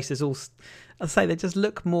watch faces all. I'd say they just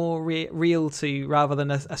look more real to rather than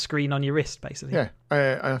a screen on your wrist, basically. Yeah,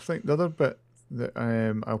 I think the other bit that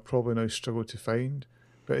I'll probably now struggle to find,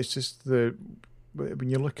 but it's just when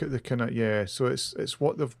you look at the kind of so it's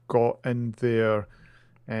what they've got in their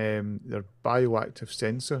bioactive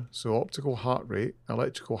sensor, so optical heart rate,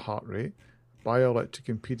 electrical heart rate, bioelectric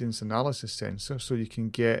impedance analysis sensor, so you can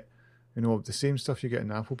get the same stuff you get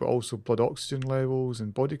in Apple, but also blood oxygen levels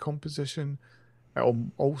and body composition.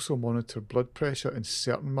 It'll also monitor blood pressure in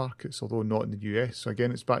certain markets, although not in the US. So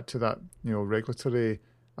again, it's back to that regulatory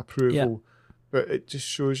approval. Yeah. But it just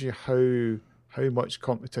shows you how much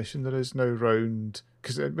competition there is now around.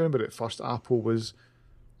 Because remember, at first Apple it's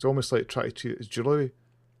almost like trying to treat it as jewelry,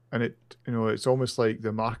 and it's almost like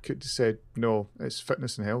the market said no, it's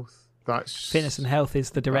fitness and health. Fitness and health is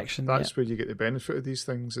the direction. That's where you get the benefit of these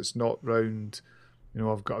things. It's not round,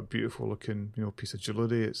 I've got a beautiful looking, piece of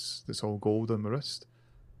jewellery. It's all gold on my wrist.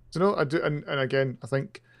 So I do, and again, I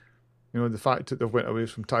think, the fact that they've went away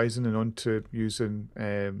from Tizen and onto using,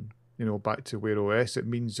 back to Wear OS, it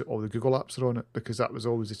means that all the Google apps are on it, because that was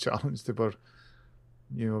always a challenge. They were,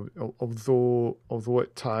 although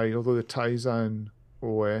the Tizen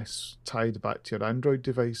OS tied back to your Android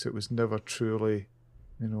device, it was never truly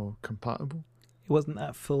compatible. It wasn't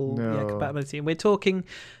that full compatibility. And we're talking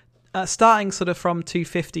starting sort of from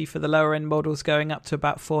 $250 for the lower end models, going up to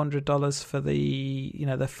about $400 for the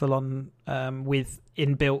the full on with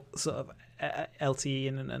inbuilt sort of LTE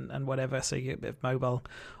and whatever, so you get a bit of mobile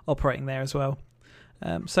operating there as well.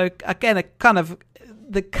 So again, a kind of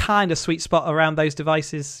sweet spot around those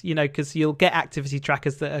devices, because you'll get activity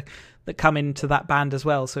trackers that come into that band as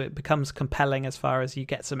well. So it becomes compelling as far as you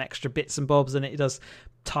get some extra bits and bobs, and it does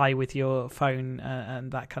tie with your phone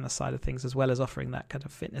and that kind of side of things, as well as offering that kind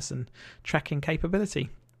of fitness and tracking capability.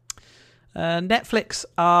 Netflix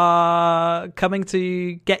are coming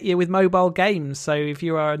to get you with mobile games. So if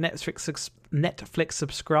you are a Netflix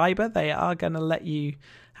subscriber, they are going to let you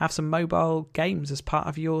have some mobile games as part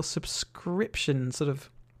of your subscription. Sort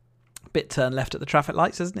of bit turn left at the traffic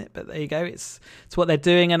lights, isn't it? But there you go. It's what they're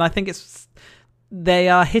doing, and I think they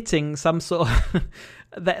are hitting some sort of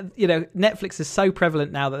that. Netflix is so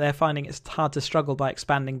prevalent now that they're finding it's hard to struggle by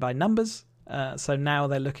expanding by numbers. So now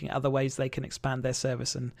they're looking at other ways they can expand their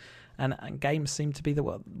service, and games seem to be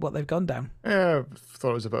what they've gone down. Yeah, I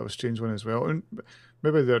thought it was a bit of a strange one as well, and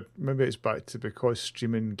maybe it's back to because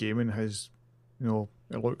streaming gaming has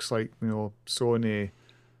it looks like Sony,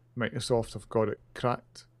 Microsoft have got it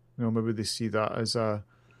cracked. Maybe they see that as a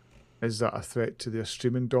threat to their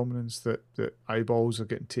streaming dominance, that eyeballs are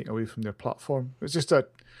getting taken away from their platform. It's just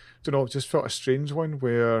just felt a strange one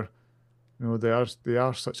where they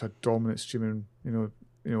are such a dominant streaming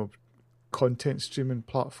content streaming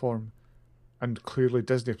platform, and clearly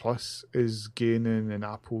Disney Plus is gaining and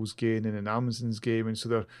Apple's gaining and Amazon's gaining, so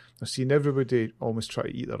they're seeing everybody almost try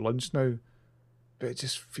to eat their lunch now. But it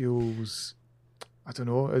just feels, I don't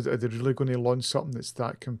know, are they really going to launch something that's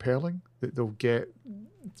that compelling that they'll get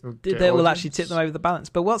That will actually tip them over the balance?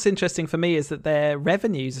 But what's interesting for me is that their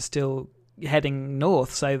revenues are still heading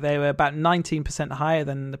north, so they were about 19% higher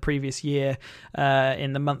than the previous year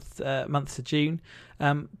in the month to June,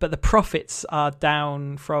 but the profits are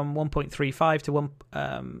down from 1.35 to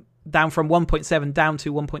down from 1.7 down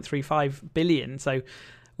to 1.35 billion. So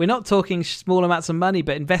we're not talking small amounts of money,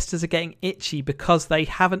 but investors are getting itchy because they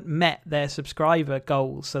haven't met their subscriber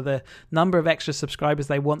goals. So the number of extra subscribers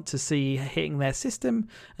they want to see hitting their system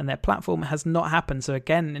and their platform has not happened. So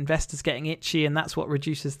again, investors getting itchy, and that's what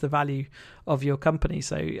reduces the value of your company.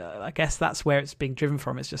 So I guess that's where it's being driven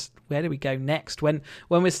from. It's just, where do we go next? When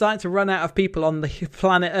we're starting to run out of people on the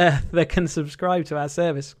planet Earth that can subscribe to our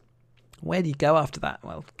service, where do you go after that?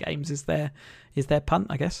 Well, games is their punt,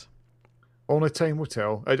 I guess. Only time will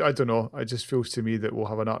tell. I don't know. It just feels to me that we'll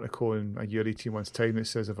have an article in a year, 18 months' time that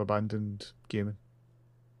says I've abandoned gaming.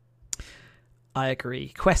 I agree.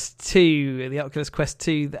 Quest 2, the Oculus Quest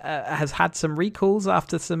 2 has had some recalls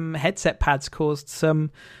after some headset pads caused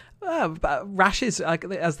some rashes,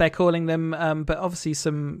 as they're calling them, but obviously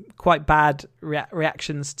some quite bad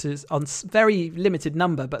reactions on very limited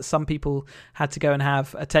number, but some people had to go and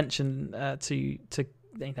have attention to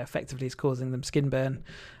effectively it's causing them skin burn.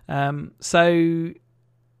 So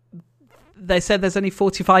they said there's only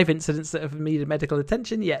 45 incidents that have needed medical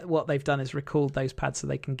attention, yet what they've done is recalled those pads so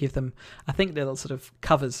they can give them, I think, little sort of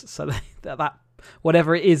covers, so that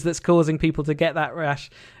whatever it is that's causing people to get that rash,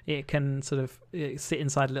 it can sort of sit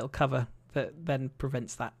inside a little cover that then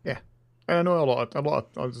prevents that. Yeah, and I know a lot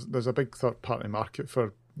of there's a big third party market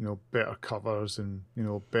for better covers and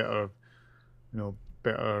better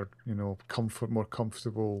comfort, more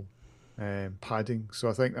comfortable padding. So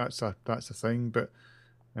I think that's a thing. But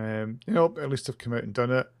at least they've come out and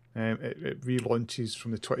done it. It relaunches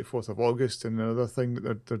from the 24th of August, and another thing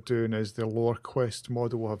that they're doing is the lower Quest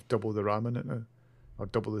model will have double the RAM in it now, or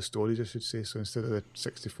double the storage, I should say. So instead of the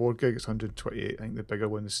 64 gig, it's 128. I think the bigger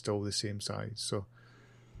one is still the same size. So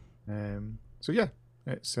yeah,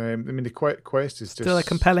 it's the Quest is still a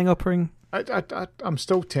compelling offering. I'm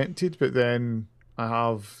still tempted, but then I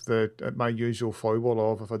have my usual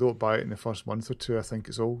foible of, if I don't buy it in the first month or two, I think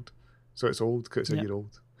it's old. So it's old because it's a year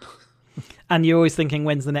old. And you're always thinking,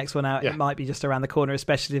 when's the next one out? Yeah. It might be just around the corner,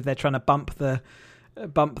 especially if they're trying to bump the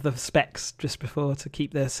specs just before to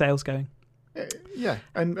keep their sales going. Yeah,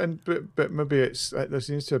 but maybe it's there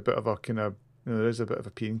seems to be a bit of a kind of there is a bit of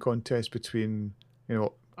a peeing contest between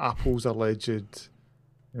Apple's alleged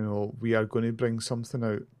we are going to bring something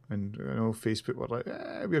out, and Facebook were like,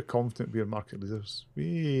 we're confident we're market leaders.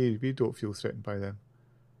 We don't feel threatened by them.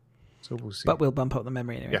 So we'll see. But we'll bump up the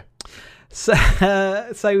memory anyway. Yeah.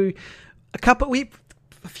 So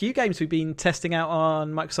a few games we've been testing out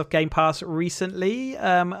on Microsoft Game Pass recently,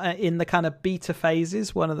 in the kind of beta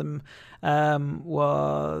phases. One of them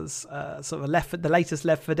was sort of the latest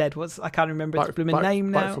Left 4 Dead. I can't remember its blooming name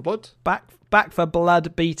now. Back 4 Blood. Back 4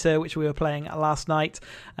 Blood beta, which we were playing last night.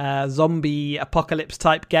 Zombie apocalypse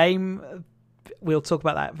type game. We'll talk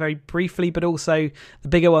about that very briefly, but also the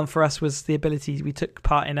bigger one for us was the ability, we took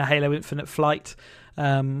part in a Halo Infinite flight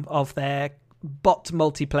of their bot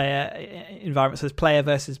multiplayer environment, so it's player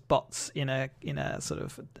versus bots in a sort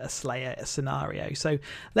of a Slayer scenario. So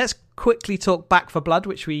let's quickly talk Back 4 Blood,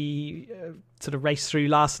 which we sort of raced through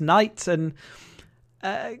last night, and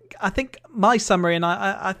I think my summary, and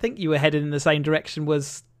I think you were headed in the same direction,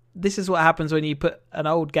 was this is what happens when you put an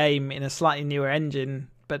old game in a slightly newer engine,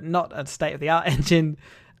 but not a state-of-the-art engine,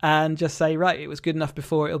 and just say, right, it was good enough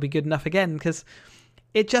before, it'll be good enough again, because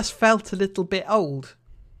it just felt a little bit old.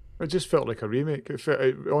 It just felt like a remake.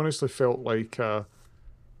 It honestly felt like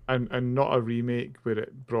and not a remake where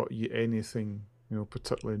it brought you anything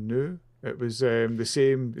particularly new. It was the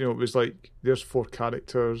same. It was like there's 4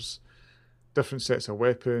 characters, different sets of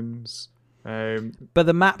weapons. But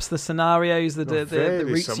the maps, the scenarios, the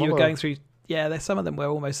routes similar. you were going through. Yeah, some of them were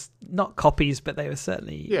almost not copies, but they were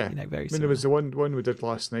certainly very similar. There was the one we did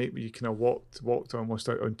last night where you kind of walked almost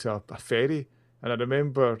out onto a ferry, And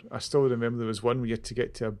I still remember there was one where you had to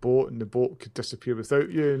get to a boat and the boat could disappear without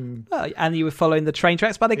you. And you were following the train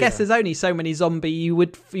tracks. But I guess there's only so many zombie you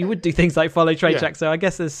would do things like follow train tracks. So I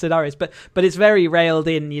guess there's scenarios. But it's very railed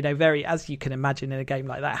in, very, as you can imagine in a game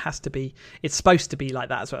like that, it's supposed to be like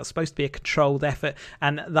that as well. It's supposed to be a controlled effort.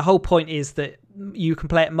 And the whole point is that you can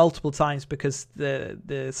play it multiple times because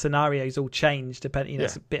the scenarios all change depending.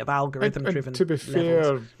 It's a bit of algorithm driven. To be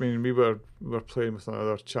fair, I mean, we were playing with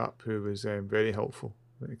another chap who was very helpful,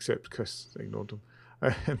 except Chris ignored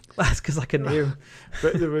him. That's because I couldn't hear him.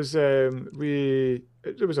 But there was there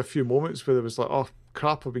was a few moments where there was like, oh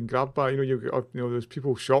crap, I've been grabbed by there was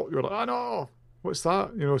people shot. You were like, oh no, what's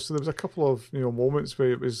that? So there was a couple of moments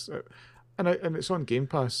where it was. And it's on Game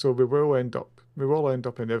Pass, so we will end up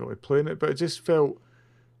inevitably playing it. But it just felt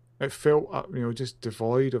just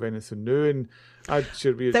devoid of anything new. And I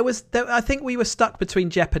think we were stuck between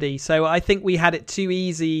Jeopardy. So I think we had it too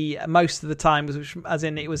easy most of the time, as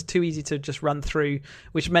in it was too easy to just run through,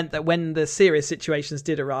 which meant that when the serious situations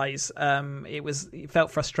did arise, it felt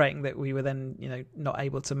frustrating that we were then not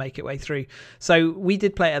able to make it way through. So we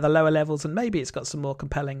did play it at the lower levels, and maybe it's got some more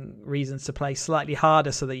compelling reasons to play slightly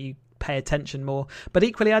harder so that you pay attention more. But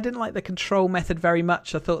equally, I didn't like the control method very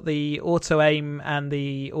much. I thought the auto aim and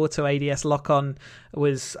the auto ADS lock on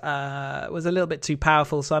was a little bit too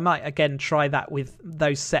powerful, so I might again try that with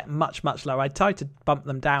those set much lower. I tried to bump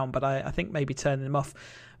them down, but I think maybe turning them off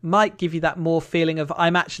might give you that more feeling of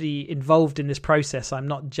I'm actually involved in this process. I'm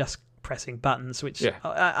not just pressing buttons, which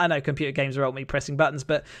I know computer games are ultimately pressing buttons,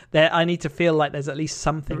 but I need to feel like there's at least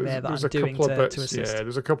something that I'm doing to assist. Yeah, there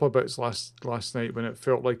was a couple of bits last night when it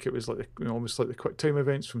felt like it was like almost like the quick time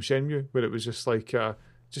events from Shenmue, where it was just like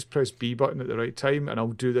just press B button at the right time and I'll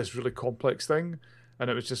do this really complex thing, and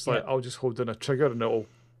it was just like I'll just hold in a trigger and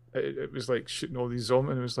it was like shooting all these zombies,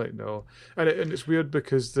 and it was like no, and it's weird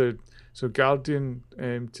because Guardian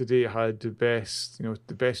today had the best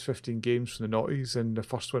 15 games from the noughties, and the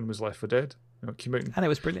first one was Left 4 Dead. It came out and it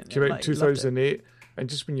was brilliant. Came out in 2008, and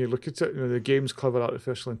just when you look at it, the game's clever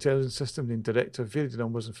artificial intelligence system, the director, varied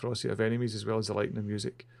numbers and ferocity of enemies, as well as the lighting and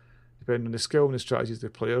music, depending on the skill and the strategies of the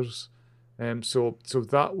players. So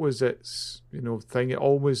that was its thing. It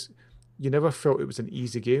always, you never felt it was an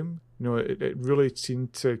easy game. It really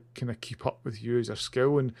seemed to kind of keep up with you as a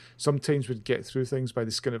skill, and sometimes we'd get through things by the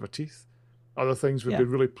skin of our teeth. Other things we'd be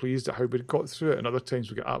really pleased at how we'd got through it, and other times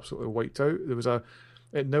we got absolutely wiped out.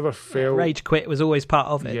 It never felt... Rage quit was always part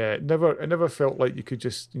of it. Yeah, it never felt like you could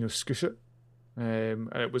just, scoosh it.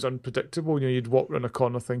 And it was unpredictable. You'd walk around a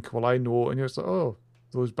corner, think, well, I know, and you're just like, oh,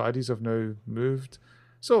 those baddies have now moved.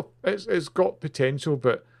 So it's got potential,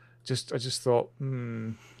 but I just thought,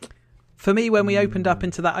 For me, when we opened up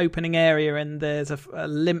into that opening area and there's a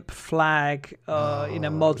limp flag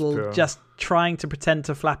model just trying to pretend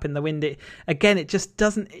to flap in the wind, it just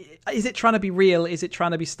doesn't... Is it trying to be real? Is it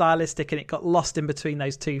trying to be stylistic? And it got lost in between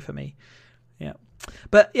those two for me. Yeah.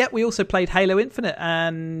 But we also played Halo Infinite,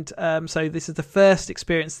 and so this is the first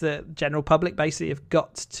experience that general public basically have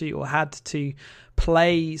got to or had to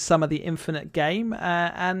play some of the Infinite game,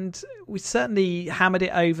 and we certainly hammered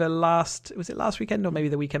it over last weekend or maybe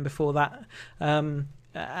the weekend before that.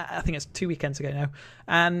 I think it's 2 weekends ago now,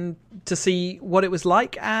 and to see what it was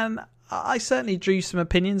like. And I certainly drew some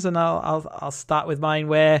opinions, and I'll start with mine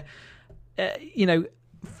where,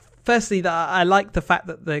 firstly, I like the fact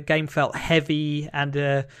that the game felt heavy and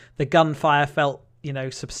the gunfire felt,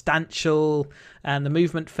 substantial, and the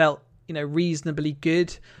movement felt, reasonably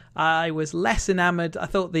good. I was less enamored. I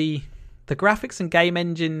thought the graphics and game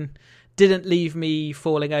engine didn't leave me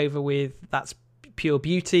falling over with that's pure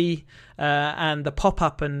beauty, and the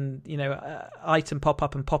pop-up and item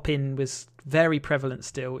pop-up and pop-in was very prevalent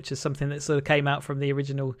still, which is something that sort of came out from the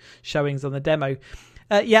original showings on the demo.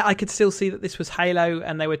 I could still see that this was Halo,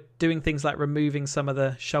 and they were doing things like removing some of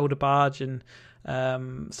the shoulder barge and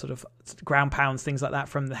sort of ground pounds, things like that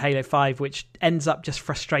from the Halo 5, which ends up just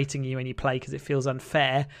frustrating you when you play because it feels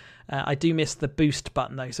unfair. I do miss the boost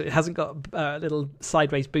button though, so it hasn't got little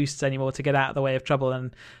sideways boosts anymore to get out of the way of trouble,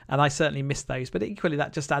 and I certainly miss those. But equally,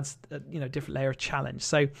 that just adds a different layer of challenge.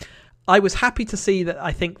 So I was happy to see that.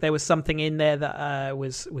 I think there was something in there that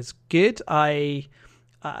was good.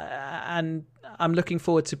 And I'm looking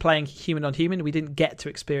forward to playing Human on Human. We didn't get to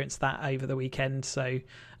experience that over the weekend, so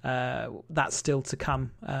that's still to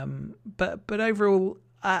come. But overall,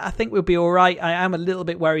 I think we'll be all right. I am a little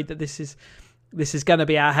bit worried that this is going to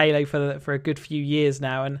be our Halo for a good few years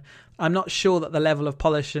now, and I'm not sure that the level of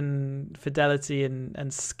polish and fidelity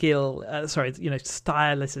and skill,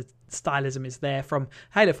 stylism is there from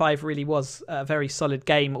Halo 5. Really was a very solid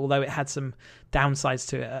game, although it had some downsides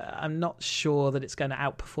to it. I'm not sure that it's going to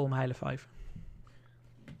outperform Halo 5.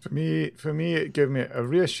 For me, it gave me a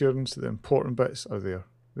reassurance that the important bits are there.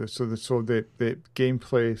 The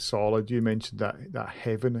gameplay solid. You mentioned that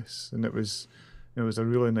heaviness, and it was a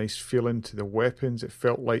really nice feeling to the weapons. It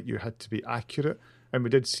felt like you had to be accurate, and we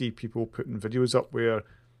did see people putting videos up where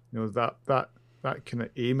that kind of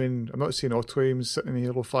aiming. I'm not saying auto aim is sitting in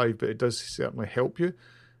Halo 5, but it does certainly help you.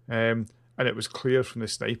 And it was clear from the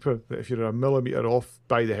sniper that if you're a millimetre off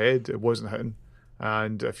by the head, it wasn't hitting.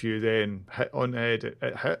 And if you then hit on the head,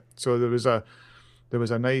 it hit. So there was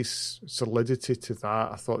a nice solidity to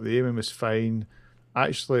that. I thought the aiming was fine. I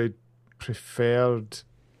actually preferred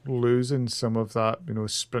losing some of that,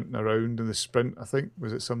 sprinting around. And the sprint, I think,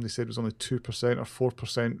 somebody said was only 2% or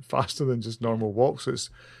 4% faster than just normal walk. So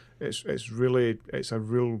it's a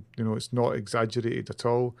real, it's not exaggerated at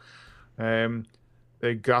all.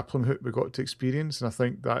 The grappling hook we got to experience, and I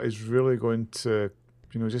think that is really going to,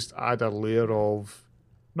 just add a layer of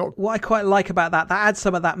what I quite like about that adds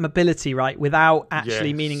some of that mobility, right? Without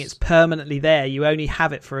actually meaning it's permanently there. You only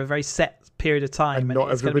have it for a very set period of time, and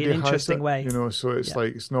not it's going to be an interesting way. So it's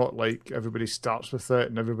like it's not like everybody starts with it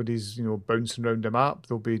and everybody's bouncing around the map.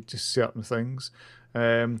 There'll be just certain things.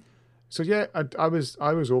 So yeah, I was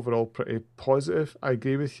overall pretty positive. I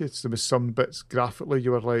agree with you. There was some bits graphically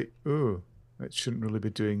you were like, oh, it shouldn't really be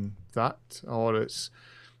doing that, or it's.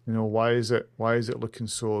 Why is it looking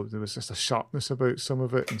so? There was just a sharpness about some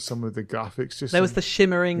of it, and some of the graphics. There was the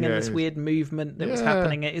shimmering and this weird movement that was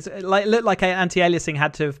happening. It looked like anti-aliasing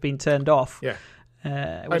had to have been turned off.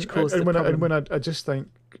 Yeah, which caused the problem. And when I just think,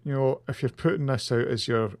 if you're putting this out as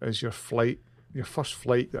your flight, your first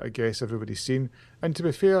flight that I guess everybody's seen, and to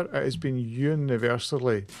be fair, it has been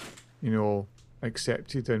universally,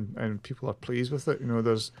 accepted, and people are pleased with it.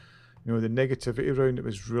 There's, the negativity around it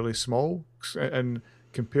was really small, and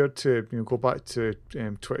compared to go back to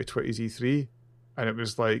 2020's E3, and it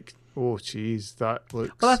was like, oh geez, that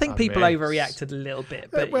looks. Well, I think people overreacted a little bit,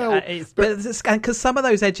 but because some of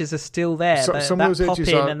those edges are still there. Some that of those pop edges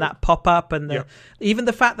in and that pop up, and even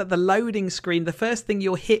the fact that the loading screen, the first thing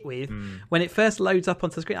you're hit with when it first loads up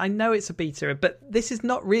onto the screen. I know it's a beta, but this is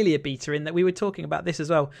not really a beta. In that we were talking about this as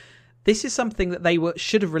well. This is something that they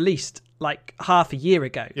should have released like half a year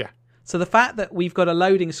ago. Yeah. So the fact that we've got a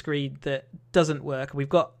loading screen that doesn't work, we've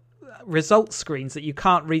got result screens that you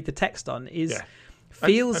can't read the text on,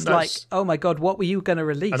 feels like, oh my god, what were you going to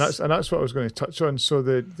release? And that's what I was going to touch on. So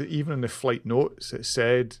the even in the flight notes, it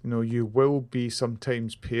said, you will be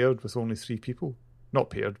sometimes paired with only 3 people, not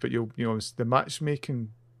paired, but the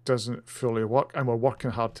matchmaking doesn't fully work, and we're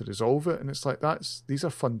working hard to resolve it. And it's like these are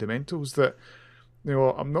fundamentals that,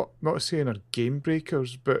 I'm not saying are game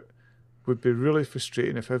breakers, but would be really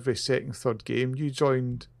frustrating if every second, third game you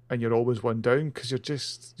joined and you're always one down, because you're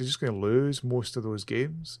just going to lose most of those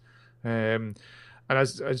games. And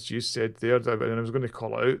as you said there, and I was going to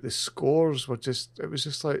call it out, the scores were it was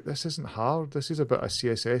just like, this isn't hard. This is a bit of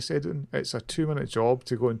CSS editing. It's a 2-minute job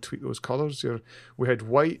to go and tweak those colours. We had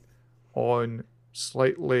white on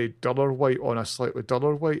slightly duller white on a slightly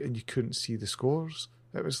duller white, and you couldn't see the scores.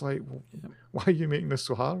 It was like, why are you making this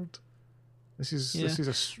so hard? This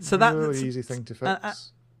is a really easy thing to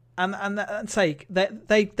fix. And say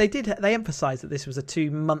they emphasised that this was a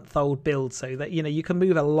 2-month-old build, so that you can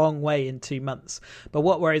move a long way in 2 months. But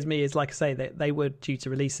what worries me is, like I say, that they were due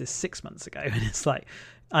to release this 6 months ago, and it's like,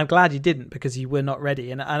 I'm glad you didn't, because you were not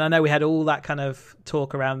ready. And I know we had all that kind of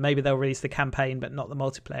talk around maybe they'll release the campaign but not the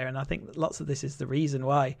multiplayer, and I think that lots of this is the reason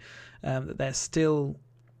why that they're still,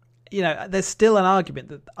 there's still an argument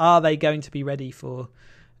that are they going to be ready for.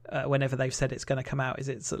 Whenever they've said it's going to come out,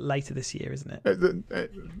 it's later this year, isn't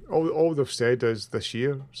it? All they've said is this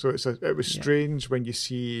year. So it was strange when you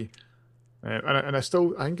see, and I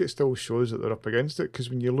think it still shows that they're up against it, because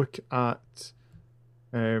when you look at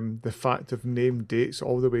the fact of named dates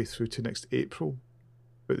all the way through to next April,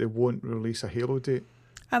 but they won't release a Halo date.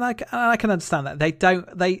 And I can understand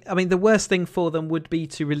that. I mean, the worst thing for them would be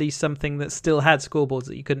to release something that still had scoreboards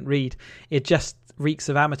that you couldn't read. It just reeks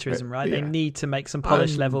of amateurism, right? They need to make some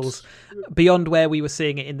polished levels beyond where we were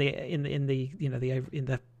seeing it in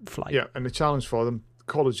the flight. Yeah, and the challenge for them,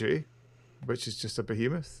 Call of Duty, which is just a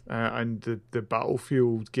behemoth, and the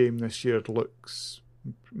Battlefield game this year looks,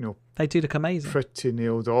 they do look amazing, pretty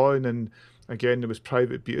nailed on. And again, there was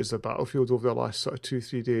private betas of Battlefield over the last sort of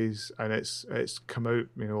 2-3 days, and it's come out,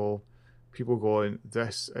 people going,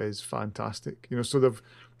 this is fantastic. So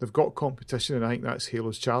they've got competition, and I think that's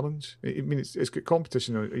Halo's challenge. I mean, it's got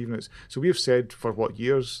competition, so we've said for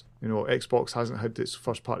years, Xbox hasn't had its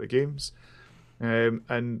first party games,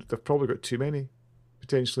 and they've probably got too many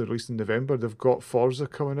potentially released in November. They've got Forza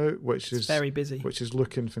coming out, which is very busy, which is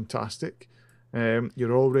looking fantastic.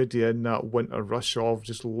 You're already in that winter rush of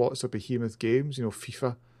just lots of behemoth games,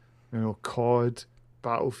 FIFA, COD,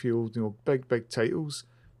 Battlefield, big titles,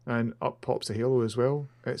 and up pops a Halo as well.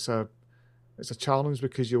 It's a challenge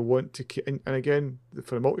because you'll want to keep, and again,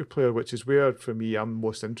 for the multiplayer, which is where for me I'm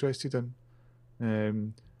most interested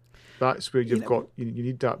in. That's where you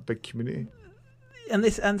need that big community.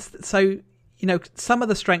 And so some of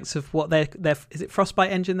the strengths of what their is it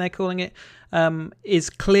Frostbite engine they're calling it, is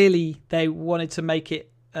clearly they wanted to make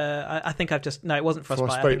it. I think I've just it wasn't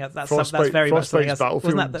Frostbite. I think that's very much something else.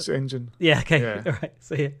 Battlefield's engine. Yeah. Okay. Yeah. All right.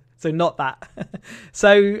 So not that.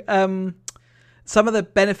 So some of the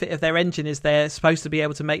benefit of their engine is they're supposed to be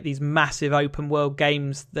able to make these massive open world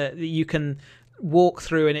games that you can walk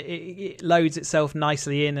through, and it loads itself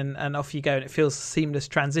nicely in, and off you go, and it feels a seamless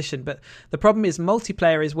transition. But the problem is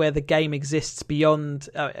multiplayer is where the game exists beyond,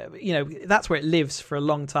 that's where it lives for a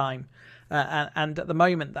long time. And at the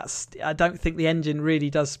moment, I don't think the engine really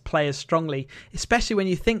does play as strongly, especially when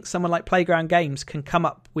you think someone like Playground Games can come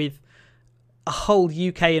up with a whole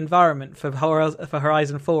UK environment for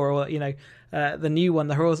Horizon 4, or the new one,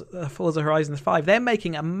 the Forza Horizon 5. They're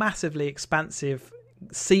making a massively expansive,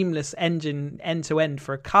 seamless engine end to end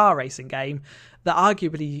for a car racing game that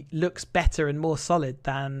arguably looks better and more solid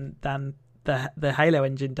than the Halo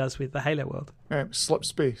engine does with the Halo world.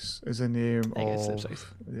 Slipspace is the name of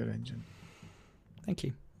their engine. Thank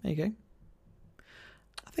you. There you go.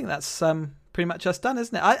 I think that's pretty much us done,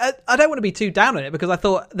 isn't it? I don't want to be too down on it, because I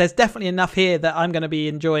thought there's definitely enough here that I'm going to be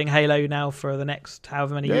enjoying Halo now for the next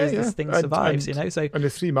however many years this thing survives. So and the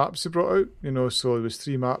 3 maps they brought out, so there was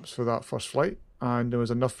 3 maps for that first flight. And there was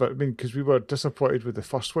enough. Because we were disappointed with the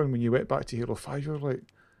first one. When you went back to Halo 5, you were like,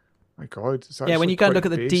 "My God!" It's when you go and look at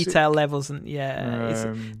the detail levels, and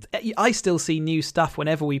I still see new stuff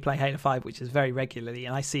whenever we play Halo 5, which is very regularly,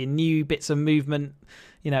 and I see new bits of movement,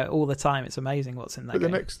 all the time. It's amazing what's in that. But game.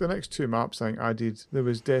 The next 2 maps, I think, added. There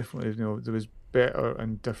was definitely, there was better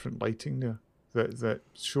and different lighting there that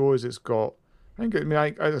shows it's got.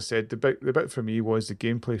 As I said, the bit for me was the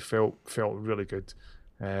gameplay felt really good.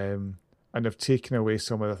 And they've taken away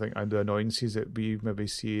some of the annoyances that we maybe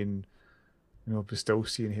see in, we still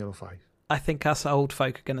see in Halo 5. I think us old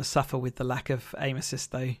folk are going to suffer with the lack of aim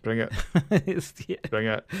assist, though. Bring it. Bring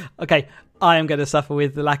it. Okay, I am going to suffer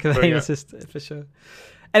with the lack of aim assist for sure.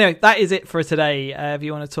 Anyway, that is it for today. If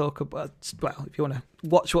you want to talk about, if you want to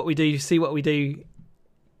watch what we do, see what we do,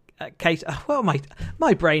 Kate,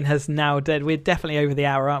 my brain has now dead. We're definitely over the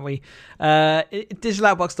hour, aren't we?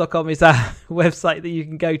 Digitaloutbox.com is our website that you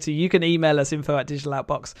can go to. You can email us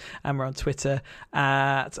info@digitaloutbox, and we're on Twitter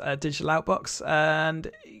at digitaloutbox,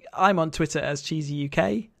 and I'm on Twitter as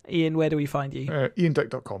CheesyUK. Ian, where do we find you?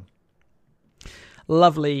 IanDick.com.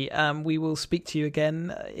 Lovely. We will speak to you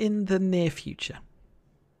again in the near future.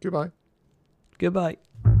 Goodbye. Goodbye.